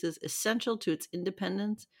public uses essential to its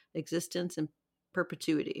independence, existence, and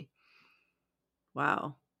perpetuity.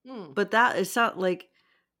 Wow. But that is not like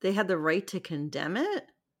they had the right to condemn it?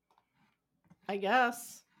 I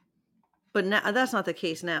guess. But now, that's not the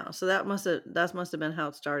case now. So that must have been how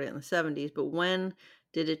it started in the 70s. But when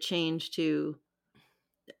did it change to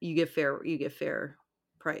you get fair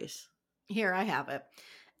price? Here, I have it.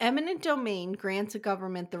 Eminent domain grants a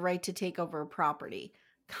government the right to take over a property.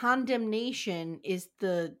 Condemnation is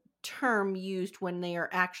the term used when they are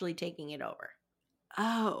actually taking it over.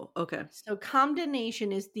 Oh, okay. So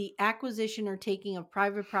condemnation is the acquisition or taking of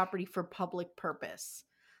private property for public purpose.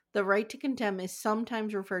 The right to condemn is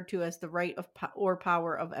sometimes referred to as the right of or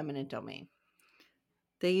power of eminent domain.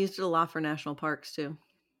 They used it a lot for national parks too.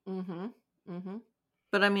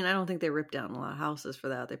 But I mean, I don't think they ripped down a lot of houses for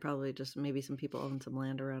that. They probably just, maybe some people own some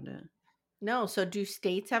land around it. No, so do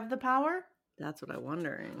states have the power? That's what I'm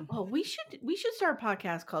wondering. Oh, we should start a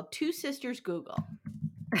podcast called Two Sisters Google.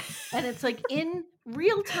 And it's like in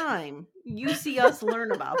real time, you see us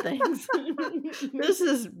learn about things. This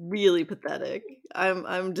is really pathetic.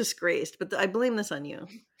 I'm disgraced, but I blame this on you.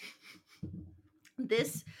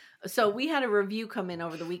 So we had a review come in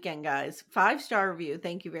over the weekend, guys. 5-star review.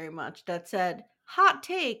 Thank you very much. That said, hot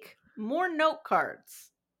take, more note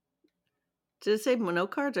cards. Did it say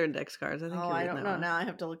note cards or index cards? I don't know. Now I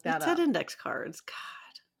have to look that up. It said index cards. God.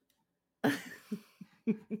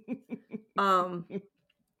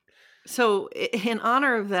 So in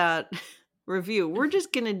honor of that review, we're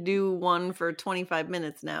just gonna do one for 25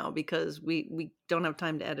 minutes now because we don't have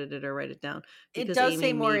time to edit it or write it down. It Because does Amy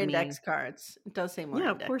say more made index me- cards. It does say more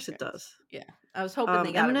Yeah, index of course it cards. does. Yeah. I was hoping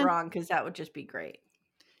they got it Eminent- wrong because that would just be great.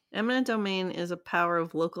 Eminent domain is a power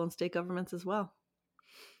of local and state governments as well.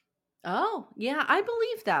 Oh, yeah, I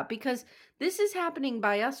believe that because this is happening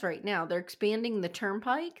by us right now. They're expanding the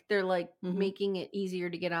turnpike. They're like making it easier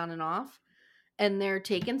to get on and off. And they're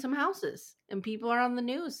taking some houses. And people are on the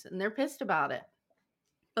news and they're pissed about it.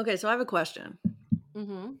 Okay, so I have a question.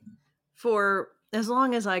 Mm-hmm. For as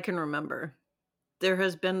long as I can remember, there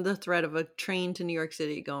has been the threat of a train to New York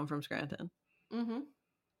City going from Scranton. Mm-hmm.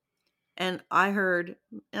 And I heard,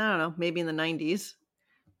 I don't know, maybe in the 90s,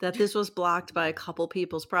 that this was blocked by a couple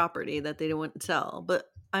people's property that they wouldn't sell. But,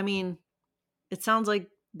 I mean, it sounds like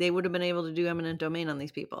they would have been able to do eminent domain on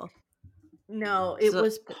these people. No, it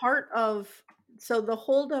was part of... So the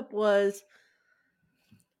holdup was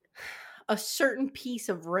a certain piece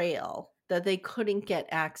of rail that they couldn't get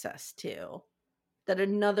access to that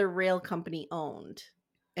another rail company owned.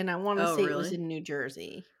 And I want to say it was in New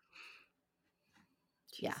Jersey.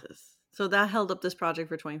 Jesus. Yeah. So that held up this project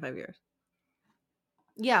for 25 years.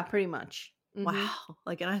 Yeah, pretty much. Mm-hmm. Wow.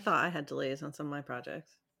 And I thought I had delays on some of my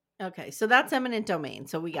projects. Okay, so that's eminent domain.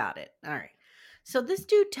 So we got it. All right. So this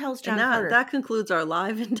dude tells John Carter. That concludes our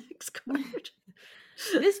live index card.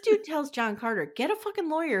 This dude tells John Carter, get a fucking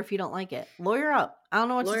lawyer if you don't like it. Lawyer up. I don't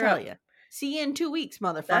know what to tell you. See you in 2 weeks,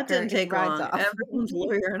 motherfucker. That didn't take long. Everyone's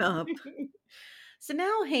lawyering up. So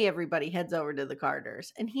now, hey, everybody heads over to the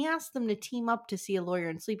Carters, and he asks them to team up to see a lawyer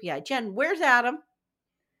in Sleepy Eye. Jen, where's Adam?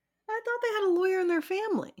 I thought they had a lawyer in their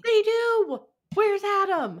family. They do. Where's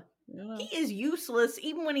Adam? Yeah. He is useless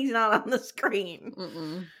even when he's not on the screen.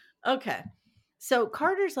 Mm-mm. Okay. So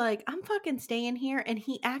Carter's like, I'm fucking staying here. And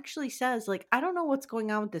he actually says, I don't know what's going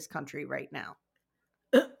on with this country right now.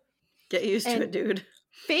 Get used to it, dude.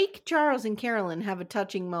 Fake Charles and Carolyn have a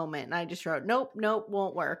touching moment. And I just wrote, nope,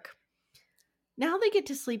 won't work. Now they get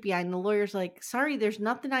to Sleepy Eye and the lawyer's like, sorry, there's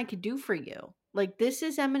nothing I could do for you. This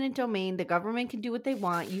is eminent domain. The government can do what they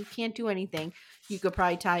want. You can't do anything. You could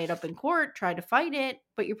probably tie it up in court, try to fight it,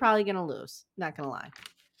 but you're probably going to lose. Not going to lie.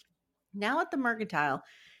 Now at the Mercantile,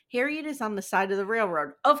 Harriet is on the side of the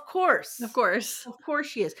railroad. Of course. Of course. Of course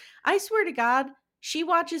she is. I swear to God, she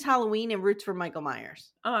watches Halloween and roots for Michael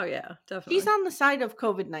Myers. Oh, yeah, definitely. She's on the side of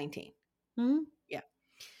COVID-19. Hmm? Yeah.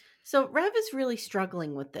 So Rev is really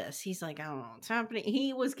struggling with this. He's like, I don't know what's happening.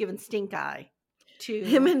 He was given stink eye to...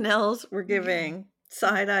 Him and Nels were giving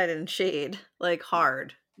side-eyed and shade,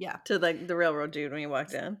 hard. Yeah. To, the railroad dude when he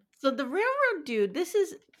walked in. So the railroad dude, this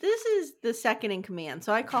is the second in command.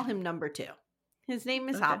 So I call him number 2. His name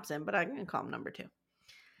is Hobson, but I'm going to call him number 2.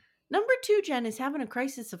 Number 2, Jen, is having a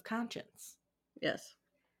crisis of conscience. Yes.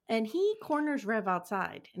 And he corners Rev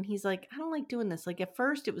outside. And he's like, I don't like doing this. At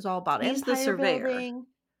first, it was all about he's empire the surveyor. building.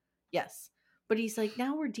 Yes. But he's like,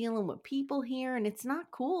 now we're dealing with people here, and it's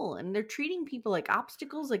not cool. And they're treating people like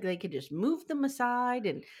obstacles, they could just move them aside.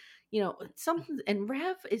 And, something. And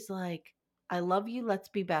Rev is like, I love you. Let's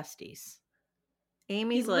be besties.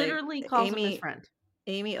 Amy's he literally calls him his friend.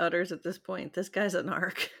 Amy utters at this point, this guy's a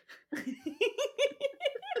narc.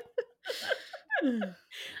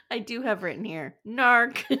 I do have written here,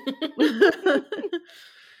 narc.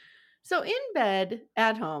 So in bed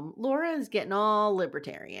at home, Laura is getting all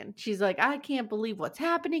libertarian. She's like, I can't believe what's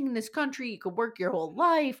happening in this country. You could work your whole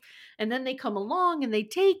life. And then they come along and they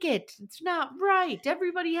take it. It's not right.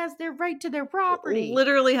 Everybody has their right to their property.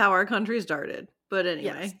 Literally how our country started. But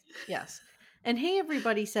anyway. Yes. And hey,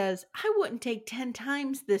 everybody says, I wouldn't take 10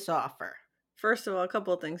 times this offer. First of all, a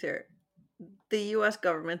couple of things here. The U.S.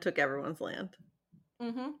 government took everyone's land.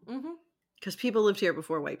 Mm-hmm. Mm-hmm. Because people lived here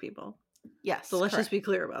before white people. Yes. So let's just be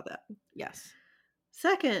clear about that. Yes.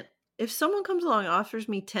 Second, if someone comes along and offers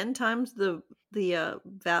me 10 times the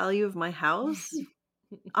value of my house,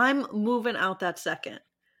 I'm moving out that second.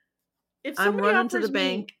 If I'm running to the me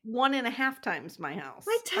bank 1.5 times my house.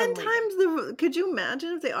 10 times could you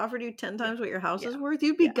imagine if they offered you 10 times what your house is worth?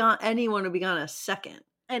 You'd be gone. Anyone would be gone in a second.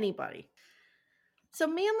 Anybody. So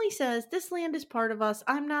Manly says, this land is part of us.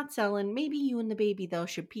 I'm not selling. Maybe you and the baby, though,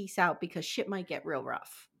 should peace out because shit might get real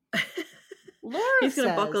rough. Laura He's going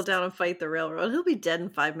to buckle down and fight the railroad. He'll be dead in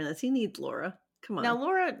 5 minutes. He needs Laura. Come on. Now,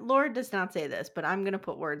 Laura does not say this, but I'm going to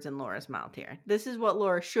put words in Laura's mouth here. This is what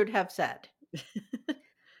Laura should have said. Who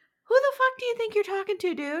the fuck do you think you're talking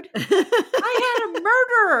to, dude? I had a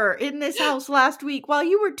murderer in this house last week while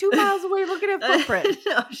you were 2 miles away looking at footprints.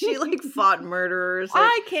 No, she fought murderers.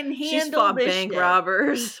 I can handle She's fought this bank shit.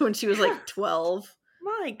 robbers when she was 12.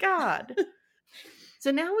 My God.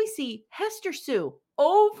 So now we see Hester Sue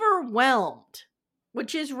overwhelmed,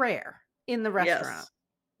 which is rare in the restaurant. Yes.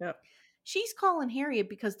 Yep. She's calling Harriet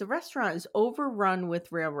because the restaurant is overrun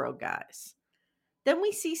with railroad guys. Then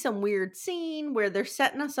we see some weird scene where they're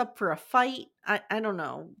setting us up for a fight. I don't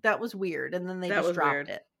know. That was weird. And then they just dropped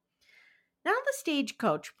it. Now the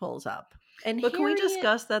stagecoach pulls up. But can we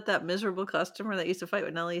discuss that miserable customer that used to fight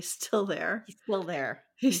with Nellie is still there? He's still there.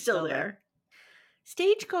 He's still there.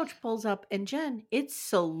 Stagecoach pulls up, and Jen, it's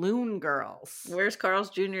Saloon Girls. Where's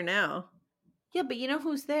Carl's Jr. now? Yeah, but you know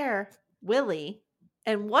who's there? Willie.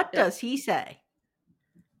 And what does he say?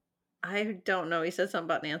 I don't know. He said something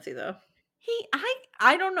about Nancy, though.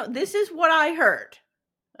 I don't know. This is what I heard.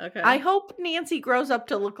 Okay. I hope Nancy grows up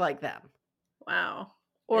to look like them. Wow.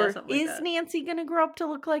 Or like is that. Nancy going to grow up to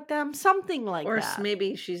look like them? Something like that. Or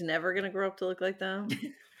maybe she's never going to grow up to look like them.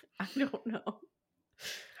 I don't know.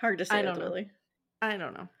 Hard to say, Willie. I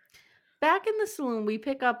don't know. Back in the saloon, we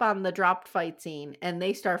pick up on the dropped fight scene, and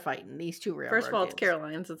they start fighting, these two railroad First of all, dudes. it's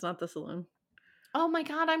Caroline's. It's not the saloon. Oh my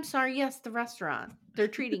God, I'm sorry. Yes, the restaurant. They're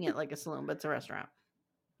treating it like a saloon, but it's a restaurant.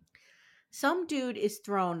 Some dude is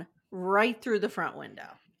thrown right through the front window.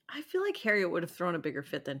 I feel like Harriet would have thrown a bigger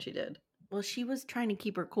fit than she did. Well, she was trying to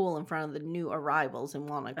keep her cool in front of the new arrivals in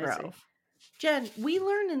Walnut Grove. Jen, we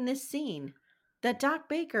learn in this scene that Doc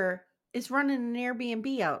Baker is running an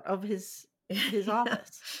Airbnb out of his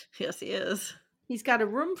office. Yes, he is. He's got a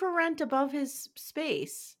room for rent above his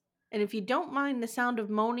space. And if you don't mind the sound of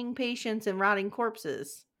moaning patients and rotting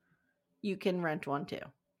corpses, you can rent one too.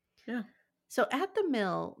 Yeah. So at the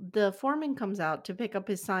mill, the foreman comes out to pick up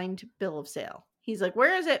his signed bill of sale. He's like,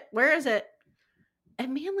 "Where is it? Where is it?"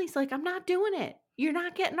 And Manley's like, "I'm not doing it. You're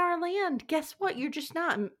not getting our land. Guess what? You're just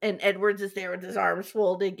not." And Edwards is there with his arms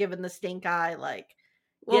folded, giving the stink eye, like,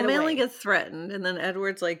 well, Manley gets threatened, and then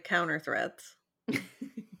Edwards, like, counter threats. Of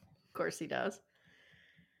course he does.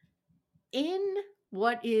 In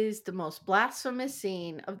what is the most blasphemous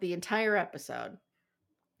scene of the entire episode,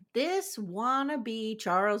 this wannabe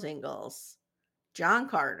Charles Ingalls, John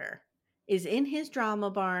Carter, is in his drama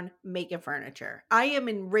barn making furniture. I am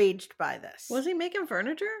enraged by this. Was he making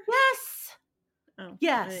furniture? Yes. Oh,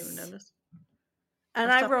 yes. I didn't even notice.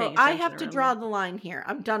 And I wrote, I have to draw the line here.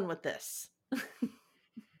 I'm done with this.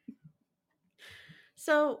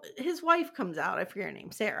 So his wife comes out. I forget her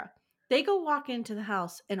name, Sarah. They go walk into the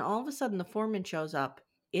house, and all of a sudden the foreman shows up.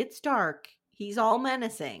 It's dark. He's all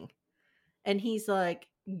menacing. And he's like,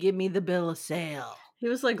 "Give me the bill of sale." He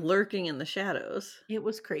was like lurking in the shadows. It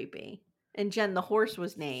was creepy. And Jen, the horse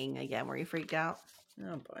was neighing again. Were you freaked out?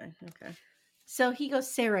 Oh boy. Okay. So he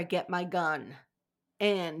goes, "Sarah, get my gun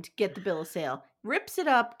and get the bill of sale." Rips it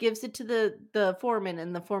up, gives it to the foreman,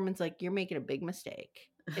 and the foreman's like, "You're making a big mistake."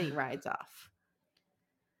 And he rides off.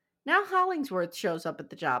 Now Hollingsworth shows up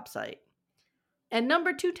at the job site. And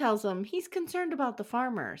number 2 tells him he's concerned about the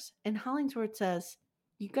farmers. And Hollingsworth says,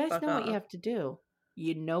 "You guys know what you have to do.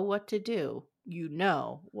 You know what to do. You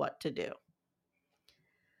know what to do."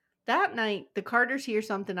 That night, the Carters hear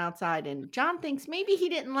something outside, and John thinks maybe he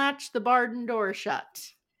didn't latch the barn door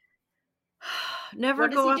shut. Never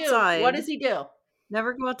go outside. What does he do?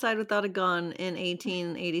 Never go outside without a gun in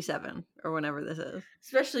 1887 or whenever this is.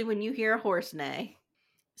 Especially when you hear a horse neigh.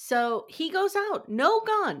 So he goes out, no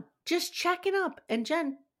gun, just checking up. And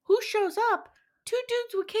Jen, who shows up? 2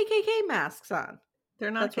 dudes with KKK masks on. They're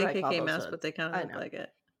not KKK masks, but they kind of look like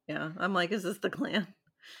it. Yeah, I'm like, is this the Klan?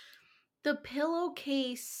 The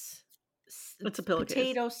pillowcase. It's a pillowcase.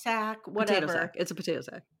 Potato sack, whatever. Potato sack. It's a potato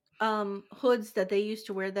sack. Hoods that they used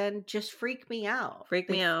to wear then just freak me out. Freak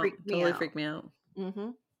me out.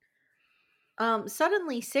 Mm-hmm.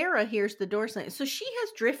 Suddenly Sarah hears the door slam. So she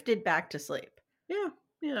has drifted back to sleep. Yeah.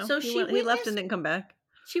 You know, so he left and didn't come back.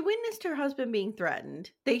 She witnessed her husband being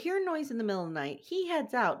threatened. They hear noise in the middle of the night. He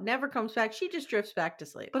heads out, never comes back. She just drifts back to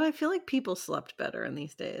sleep. But I feel like people slept better in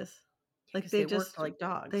these days. Like they just worked like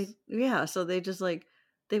dogs. So they just like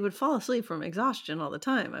they would fall asleep from exhaustion all the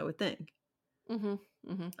time, I would think. Mm-hmm.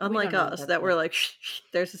 Mm-hmm. Unlike us, that we're like, shh,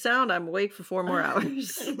 there's a sound, I'm awake for 4 more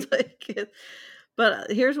hours.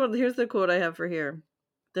 But here's the quote I have for here.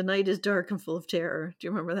 "The night is dark and full of terror." Do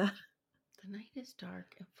you remember that? The night is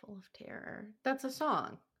dark and full of terror. That's a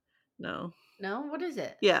song. No. What is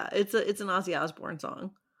it? Yeah, it's an Ozzy Osbourne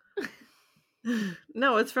song.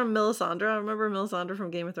 No, it's from Melisandre. Remember Melisandre from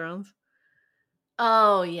Game of Thrones?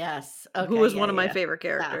 Oh, yes. Okay, who was one of my favorite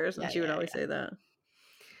characters, and she would always say that.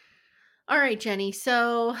 All right, Jenny.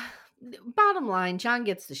 So, bottom line, John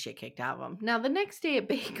gets the shit kicked out of him. Now, the next day at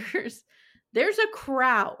Baker's, there's a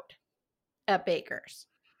crowd at Baker's.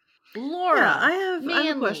 Laura, I have Manley,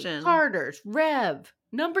 a question. Carter's, Rev.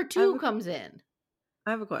 Number 2 comes in.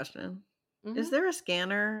 I have a question. Mhm. Is there a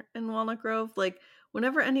scanner in Walnut Grove? Like,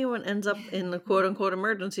 whenever anyone ends up in the quote-unquote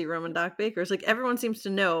emergency room in Doc Baker's, like, everyone seems to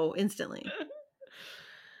know instantly.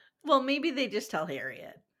 Well, maybe they just tell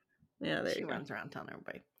Harriet. Yeah, there She you go. runs around telling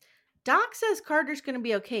everybody. Doc says Carter's going to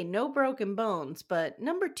be okay, no broken bones, but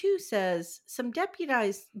number 2 says some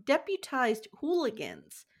deputized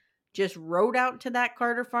hooligans just rode out to that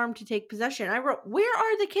Carter farm to take possession. I wrote, where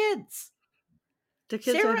are the kids? The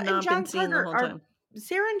kids Sarah have not and John been seen the Carter whole are time.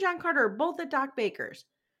 Sarah and John Carter are both at Doc Baker's.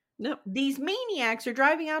 Nope. These maniacs are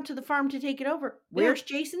driving out to the farm to take it over. Where's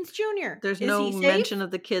Jason's Jr.? There's Is no he safe? mention of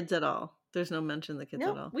the kids at all. There's no mention of the kids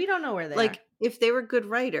at all. We don't know where they like, are. if they were good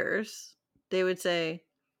writers, they would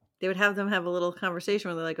have them have a little conversation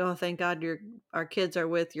where they're like, oh, thank God our kids are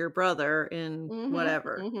with your brother in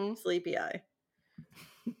whatever. Sleepy Eye.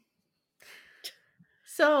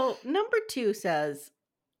 So number 2 says,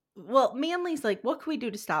 well, Manly's like, what can we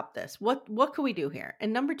do to stop this? What can we do here?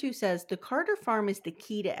 And number 2 says, the Carter farm is the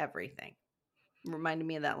key to everything. Reminded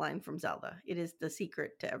me of that line from Zelda. It is the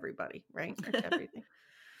secret to everybody, right? Or to everything.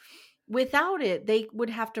 Without it, they would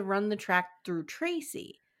have to run the track through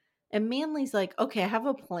Tracy. And Manly's like, okay, I have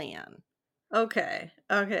a plan. Okay.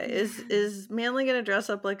 Is Manly gonna dress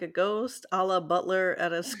up like a ghost, a la Butler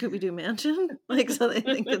at a Scooby-Doo mansion? Like, so they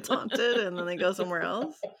think it's haunted and then they go somewhere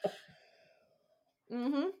else?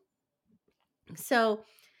 So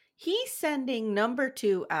he's sending number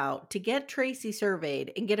 2 out to get Tracy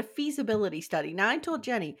surveyed and get a feasibility study. Now, I told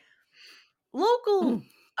Jenny, local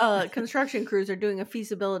construction crews are doing a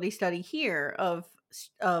feasibility study here of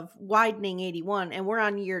widening 81, and we're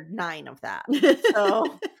on year 9 of that.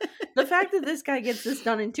 So the fact that this guy gets this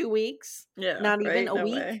done in 2 weeks, not even a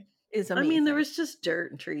week, is amazing. I mean, there was just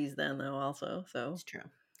dirt and trees then, though, also. So it's true.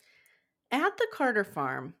 At the Carter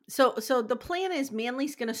farm, so the plan is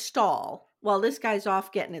Manly's going to stall while this guy's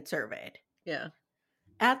off getting it surveyed. Yeah.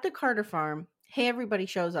 At the Carter farm, hey, everybody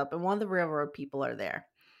shows up, and one of the railroad people are there.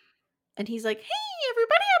 And he's like, hey,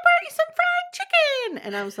 everybody, I brought you some fried chicken.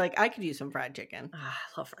 And I was like, I could use some fried chicken. I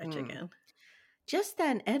love fried chicken. Just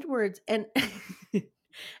then, Edwards and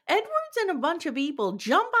a bunch of people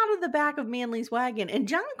jump out of the back of Manly's wagon, and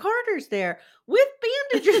John Carter's there with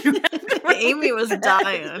bandages. Amy was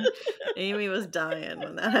dying. Amy was dying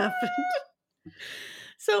when that happened.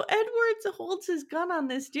 So Edwards holds his gun on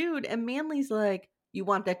this dude, and Manly's like, you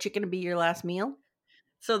want that chicken to be your last meal?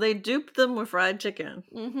 So they duped them with fried chicken.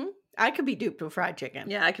 I could be duped with fried chicken.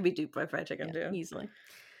 Yeah, I could be duped by fried chicken too. Easily.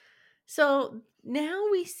 So now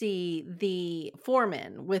we see the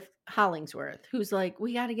foreman with Hollingsworth, who's like,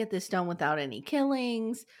 we got to get this done without any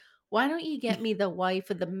killings. Why don't you get me the wife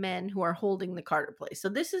of the men who are holding the Carter place? So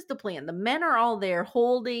this is the plan. The men are all there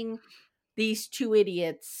holding these 2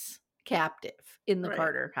 idiots captive in the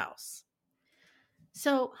Carter house.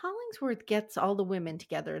 So Hollingsworth gets all the women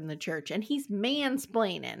together in the church, and he's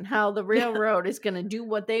mansplaining how the railroad is going to do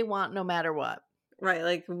what they want no matter what. Right,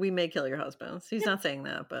 like, we may kill your husbands. He's not saying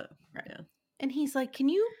that, but yeah. And he's like, can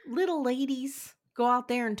you little ladies go out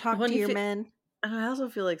there and talk to your men? And I also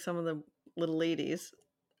feel like some of the little ladies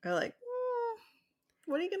are like,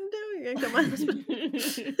 what are you going to do? You're going to kill my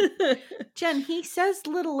husband? Jen, he says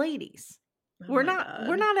little ladies. We're not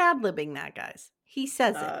ad-libbing that, guys. He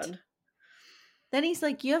says it. Then he's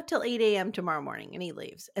like, you have till 8 a.m. tomorrow morning, and he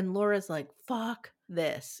leaves. And Laura's like, fuck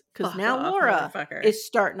this. Because now Laura is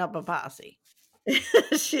starting up a posse.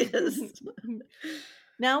 She is.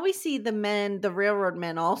 Now we see the railroad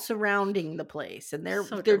men all surrounding the place, and they're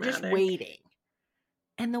just waiting.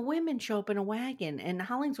 And the women show up in a wagon, and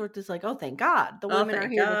Hollingsworth is like, oh, thank God. The women are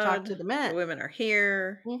here to talk to the men. The women are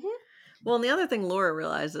here. Well, and the other thing Laura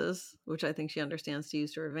realizes, which I think she understands to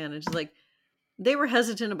use to her advantage, is like, they were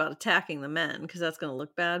hesitant about attacking the men because that's going to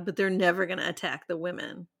look bad, but they're never going to attack the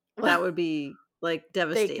women. Well, that would be like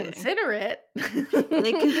devastating. They consider it.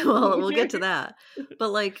 Well, we'll get to that. But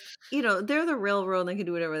like, you know, they're the railroad and they can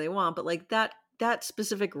do whatever they want. But like that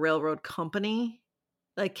specific railroad company,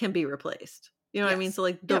 like, can be replaced. You know what I mean? So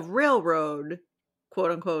like the railroad, quote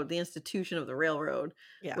unquote, the institution of the railroad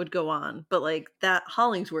would go on. But like that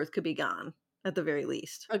Hollingsworth could be gone at the very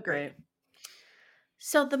least. Agreed. Right?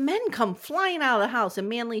 So the men come flying out of the house, and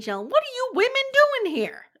Manly's yelling, what are you women doing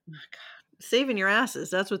here? Oh my God. Saving your asses.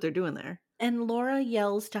 That's what they're doing there. And Laura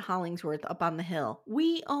yells to Hollingsworth up on the hill,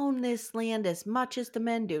 we own this land as much as the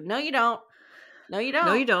men do. No, you don't. No, you don't.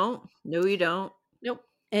 No, you don't. No, you don't. Nope.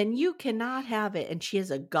 And you cannot have it. And she has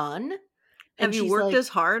a gun. Have you worked as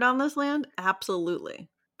hard on this land? Absolutely.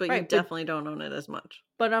 But you definitely don't own it as much.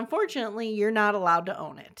 But unfortunately, you're not allowed to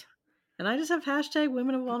own it. And I just have hashtag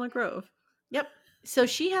Women of Walnut Grove. Yep. So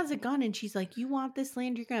she has a gun, and she's like, you want this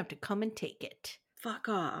land? You're going to have to come and take it. Fuck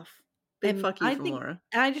off. Big fuck you from Laura.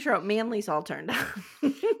 I just wrote Manly's all turned out.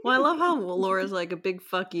 Well, I love how Laura's like a big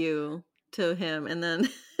fuck you to him, and then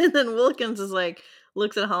Wilkins is like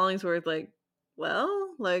looks at Hollingsworth like, well,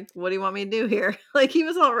 like, what do you want me to do here? Like, he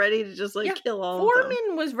was all ready to just like kill all of them.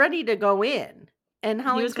 Foreman was ready to go in, and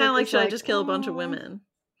Hollingsworth he was kind of like, should I just kill a bunch of women?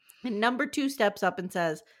 And number 2 steps up and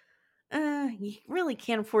says, you really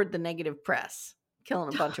can't afford the negative press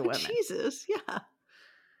killing a bunch of women. Jesus, yeah.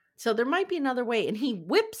 So there might be another way. And he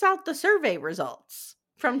whips out the survey results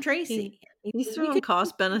from Tracy. He's throwing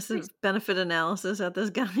cost benefit analysis at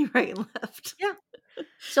this guy right and left. Yeah.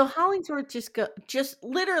 So Hollingsworth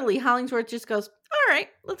Hollingsworth just goes, all right,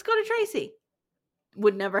 let's go to Tracy.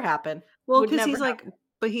 Would never happen. Well, because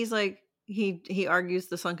he's like, he argues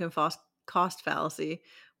the sunken cost fallacy,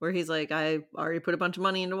 where he's like, I already put a bunch of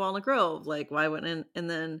money into Walnut Grove. Like, why wouldn't? And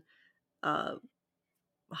then,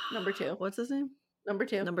 number 2. What's his name? Number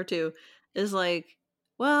 2 is like,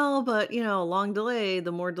 well, but long delay,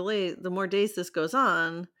 the more days this goes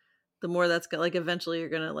on, the more that's like eventually you're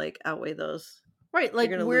gonna like outweigh those. Right,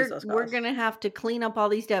 like we're gonna have to clean up all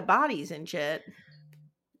these dead bodies and shit.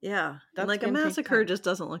 Yeah, and like a massacre just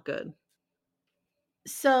doesn't look good.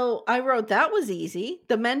 So I wrote that was easy.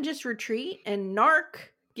 The men just retreat, and Narc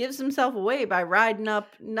gives himself away by riding up.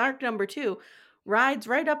 Narc number 2 rides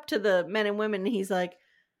right up to the men and women, and he's like,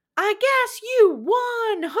 I guess you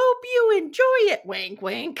won. Hope you enjoy it. Wink,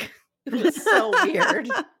 wink. It was so weird.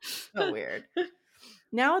 So weird.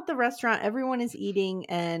 Now at the restaurant, everyone is eating,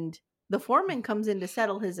 and the foreman comes in to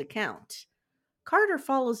settle his account. Carter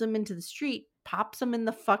follows him into the street, pops him in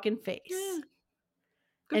the fucking face. Yeah.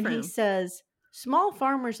 And he says, small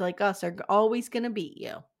farmers like us are always going to beat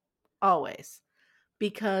you. Always.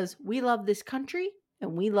 Because we love this country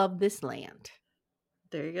and we love this land.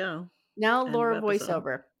 There you go. Now Laura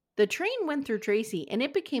voiceover. The train went through Tracy and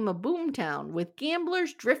it became a boom town with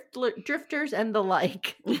gamblers, drifters, and the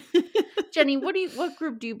like. Jenny, what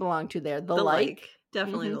group do you belong to there? The like?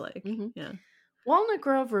 Definitely the like. Mm-hmm. Yeah. Walnut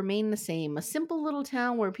Grove remained the same, a simple little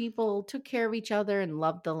town where people took care of each other and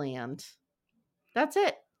loved the land. That's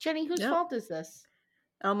it. Jenny, whose fault is this?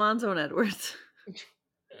 Almanzo and Edwards.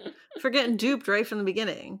 For getting duped right from the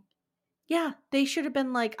beginning. Yeah, they should have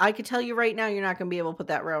been like, I could tell you right now, you're not going to be able to put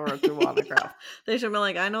that railroad through Walnut Grove. They should have been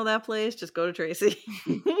like, I know that place, just go to Tracy.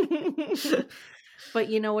 But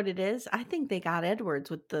you know what it is? I think they got Edwards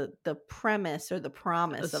with the premise or the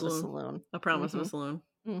promise of a saloon. A promise of a saloon.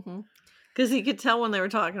 Because he could tell when they were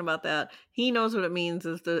talking about that. He knows what it means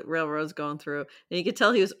as the railroad's going through. And you could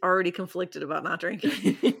tell he was already conflicted about not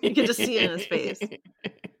drinking. You could just see it in his face.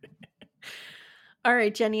 All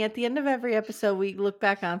right, Jenny, at the end of every episode, we look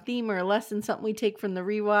back on theme or a lesson, something we take from the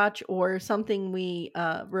rewatch or something we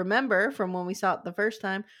remember from when we saw it the first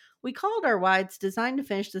time. We called our why. It's designed to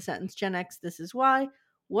finish the sentence, Gen X, this is why.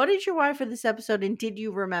 What is your why for this episode, and did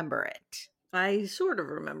you remember it? I sort of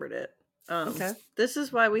remembered it. Okay. This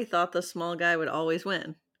is why we thought the small guy would always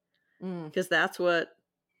win. Because that's what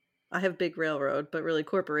I have big railroad, but really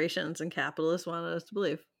corporations and capitalists wanted us to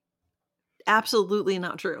believe. Absolutely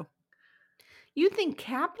not true. You think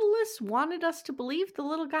capitalists wanted us to believe the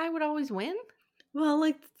little guy would always win? Well,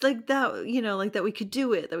 like that, like that we could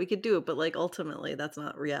do it, but like ultimately that's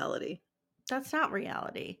not reality. That's not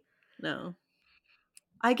reality. No.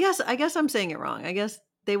 I guess I'm saying it wrong. I guess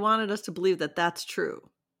they wanted us to believe that that's true,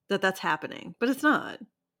 that that's happening, but it's not.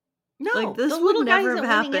 No, like this would never have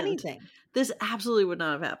happened. Anything. This absolutely would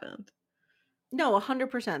not have happened. No,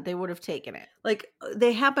 100%. They would have taken it. Like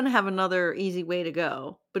they happen to have another easy way to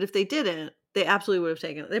go, but if they didn't, they absolutely would have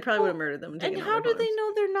taken it. They probably would have murdered them. And how do they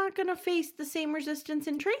know they're not going to face the same resistance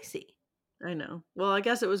in Tracy? I know. Well, I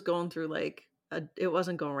guess it was going through it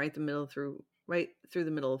wasn't going right through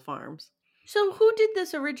the middle of farms. So who did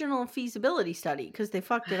this original feasibility study? Because they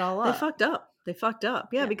fucked it all up. They fucked up.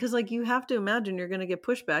 Yeah, because you have to imagine you're going to get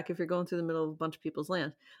pushback if you're going through the middle of a bunch of people's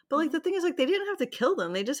land. But the thing is, they didn't have to kill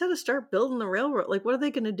them. They just had to start building the railroad. What are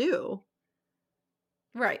they going to do?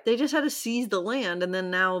 Right. They just had to seize the land, and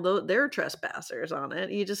then now they're trespassers on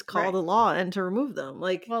it. You just call the law and to remove them.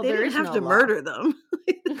 They didn't have to murder them.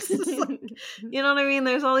 You know what I mean?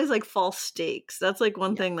 There's all these false stakes. That's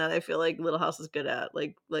one thing that I feel like Little House is good at,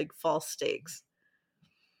 like false stakes.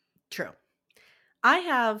 True. I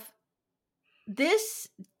have this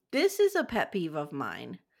is a pet peeve of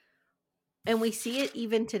mine, and we see it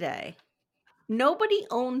even today. Nobody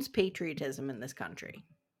owns patriotism in this country.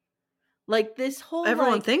 This whole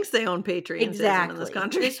everyone thinks they own patriotism in this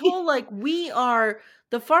country. This whole we are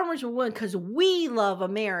the farmers will win because we love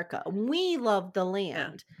America. We love the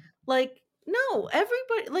land. Yeah. No,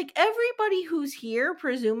 everybody who's here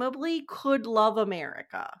presumably could love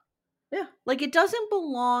America. Yeah. Like, it doesn't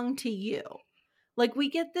belong to you. Like, we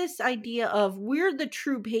get this idea of we're the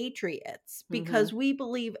true patriots because we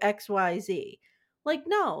believe XYZ. Like,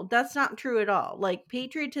 no, that's not true at all. Like,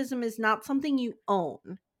 patriotism is not something you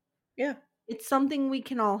own. Yeah. It's something we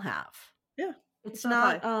can all have. Yeah. It's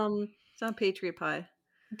not pie. It's not patriot pie.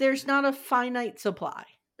 There's not a finite supply.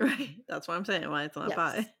 Right. That's what I'm saying. Why it's not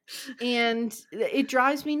pie. And it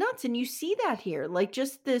drives me nuts. And you see that here. Like,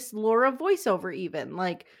 just this Laura voiceover even.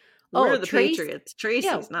 Like, we're the Patriots.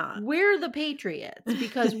 Tracy's not. We're the Patriots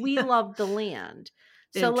because we love the land.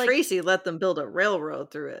 So, and like, Tracy let them build a railroad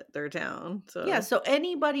through their town. So yeah, so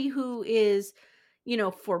anybody who is, you know,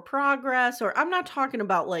 for progress, or I'm not talking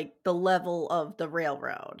about like the level of the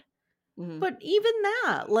railroad. But even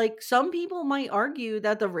that, like, some people might argue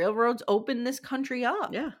that the railroads opened this country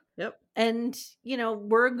up. Yeah. Yep. And, you know,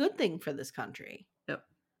 we're a good thing for this country. Yep.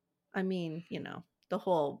 I mean, you know, the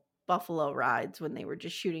whole buffalo rides when they were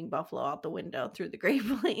just shooting buffalo out the window through the Great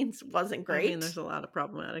Plains wasn't great. I mean, there's a lot of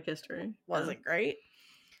problematic history. Wasn't great.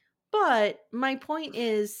 But my point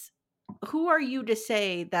is, who are you to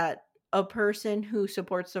say that a person who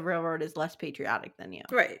supports the railroad is less patriotic than you?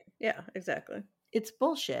 Right. Yeah, exactly. It's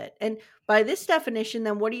bullshit. And by this definition,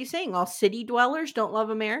 then what are you saying? All city dwellers don't love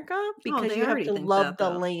America because you have to love the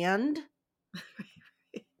land?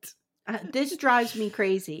 This drives me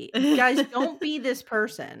crazy. Guys, don't be this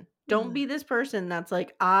person. Don't be this person that's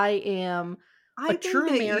like, I am a true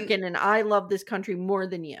American and I love this country more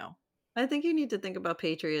than you. I think you need to think about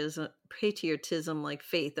patriotism like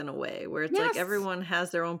faith in a way, where it's like everyone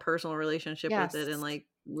has their own personal relationship with it and like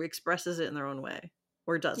expresses it in their own way,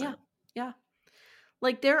 or doesn't. Yeah.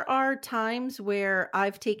 Like, there are times where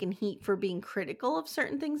I've taken heat for being critical of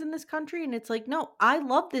certain things in this country, and it's like, no, I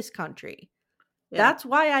love this country. Yeah. That's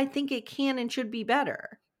why I think it can and should be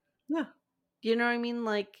better. Yeah. You know what I mean?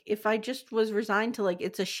 Like, if I just was resigned to, like,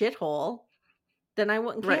 it's a shithole, then I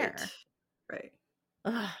wouldn't care. Right.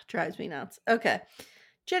 Ugh, drives me nuts. Okay.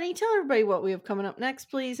 Jenny, tell everybody what we have coming up next,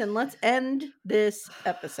 please, and let's end this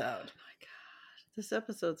episode. Oh, my God. This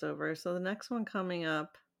episode's over. So the next one coming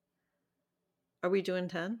up, are we doing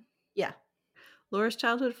 10? Yeah. Laura's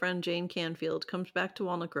childhood friend Jane Canfield comes back to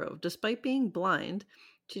Walnut Grove. Despite being blind,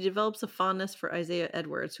 she develops a fondness for Isaiah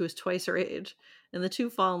Edwards, who is twice her age, and the two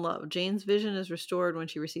fall in love. Jane's vision is restored when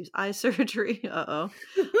she receives eye surgery.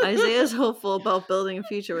 Isaiah is hopeful about building a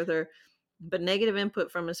future with her, but negative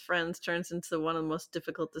input from his friends turns into one of the most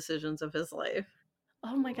difficult decisions of his life.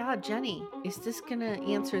 Oh my God, Jenny, is this going to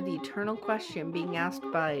answer the eternal question being asked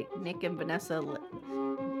by Nick and Vanessa?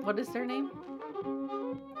 What is their name?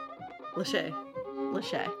 Lachey.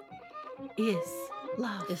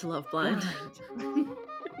 Is love blind?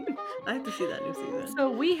 I have to see that new season.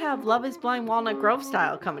 So we have Love is Blind Walnut Grove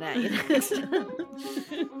style coming at you next.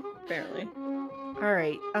 Apparently. All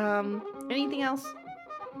right. Anything else?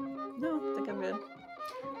 No, I think I'm good.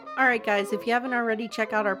 All right, guys, if you haven't already,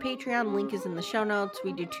 check out our Patreon. Link is in the show notes.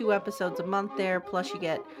 We do 2 episodes a month there. Plus, you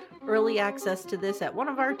get early access to this at one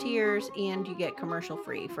of our tiers, and you get commercial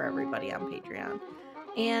free for everybody on Patreon.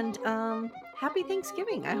 And happy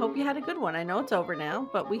Thanksgiving. I hope you had a good one. I know it's over now,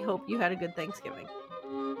 but we hope you had a good Thanksgiving.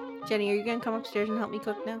 Jenny, are you going to come upstairs and help me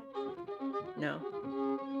cook now? No.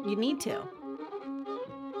 You need to.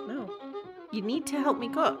 No. You need to help me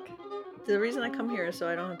cook. The reason I come here is so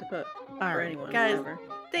I don't have to cook. All right, anyone, guys, ever.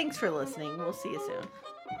 Thanks for listening. We'll see you soon.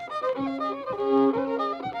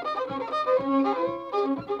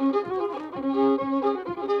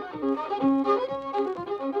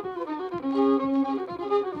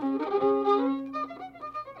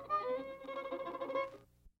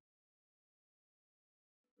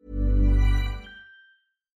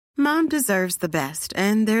 Mom deserves the best,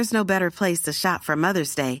 and there's no better place to shop for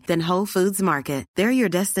Mother's Day than Whole Foods Market. They're your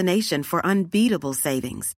destination for unbeatable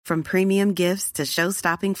savings, from premium gifts to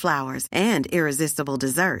show-stopping flowers and irresistible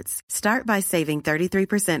desserts. Start by saving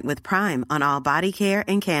 33% with Prime on all body care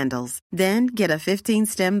and candles. Then get a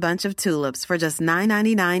 15-stem bunch of tulips for just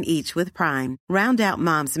 $9.99 each with Prime. Round out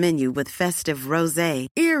Mom's menu with festive rosé,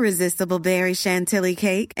 irresistible berry chantilly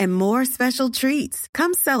cake, and more special treats.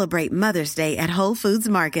 Come celebrate Mother's Day at Whole Foods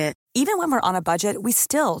Market. Even when we're on a budget, we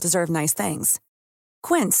still deserve nice things.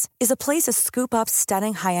 Quince is a place to scoop up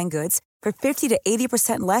stunning high-end goods for 50 to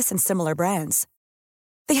 80% less than similar brands.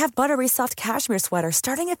 They have buttery soft cashmere sweaters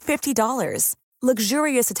starting at $50,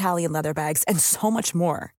 luxurious Italian leather bags, and so much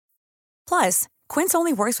more. Plus, Quince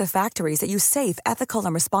only works with factories that use safe, ethical,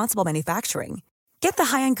 and responsible manufacturing. Get the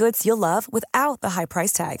high-end goods you'll love without the high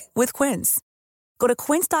price tag with Quince. Go to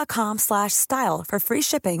quince.com/style for free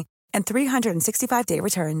shipping and 365-day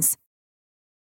returns.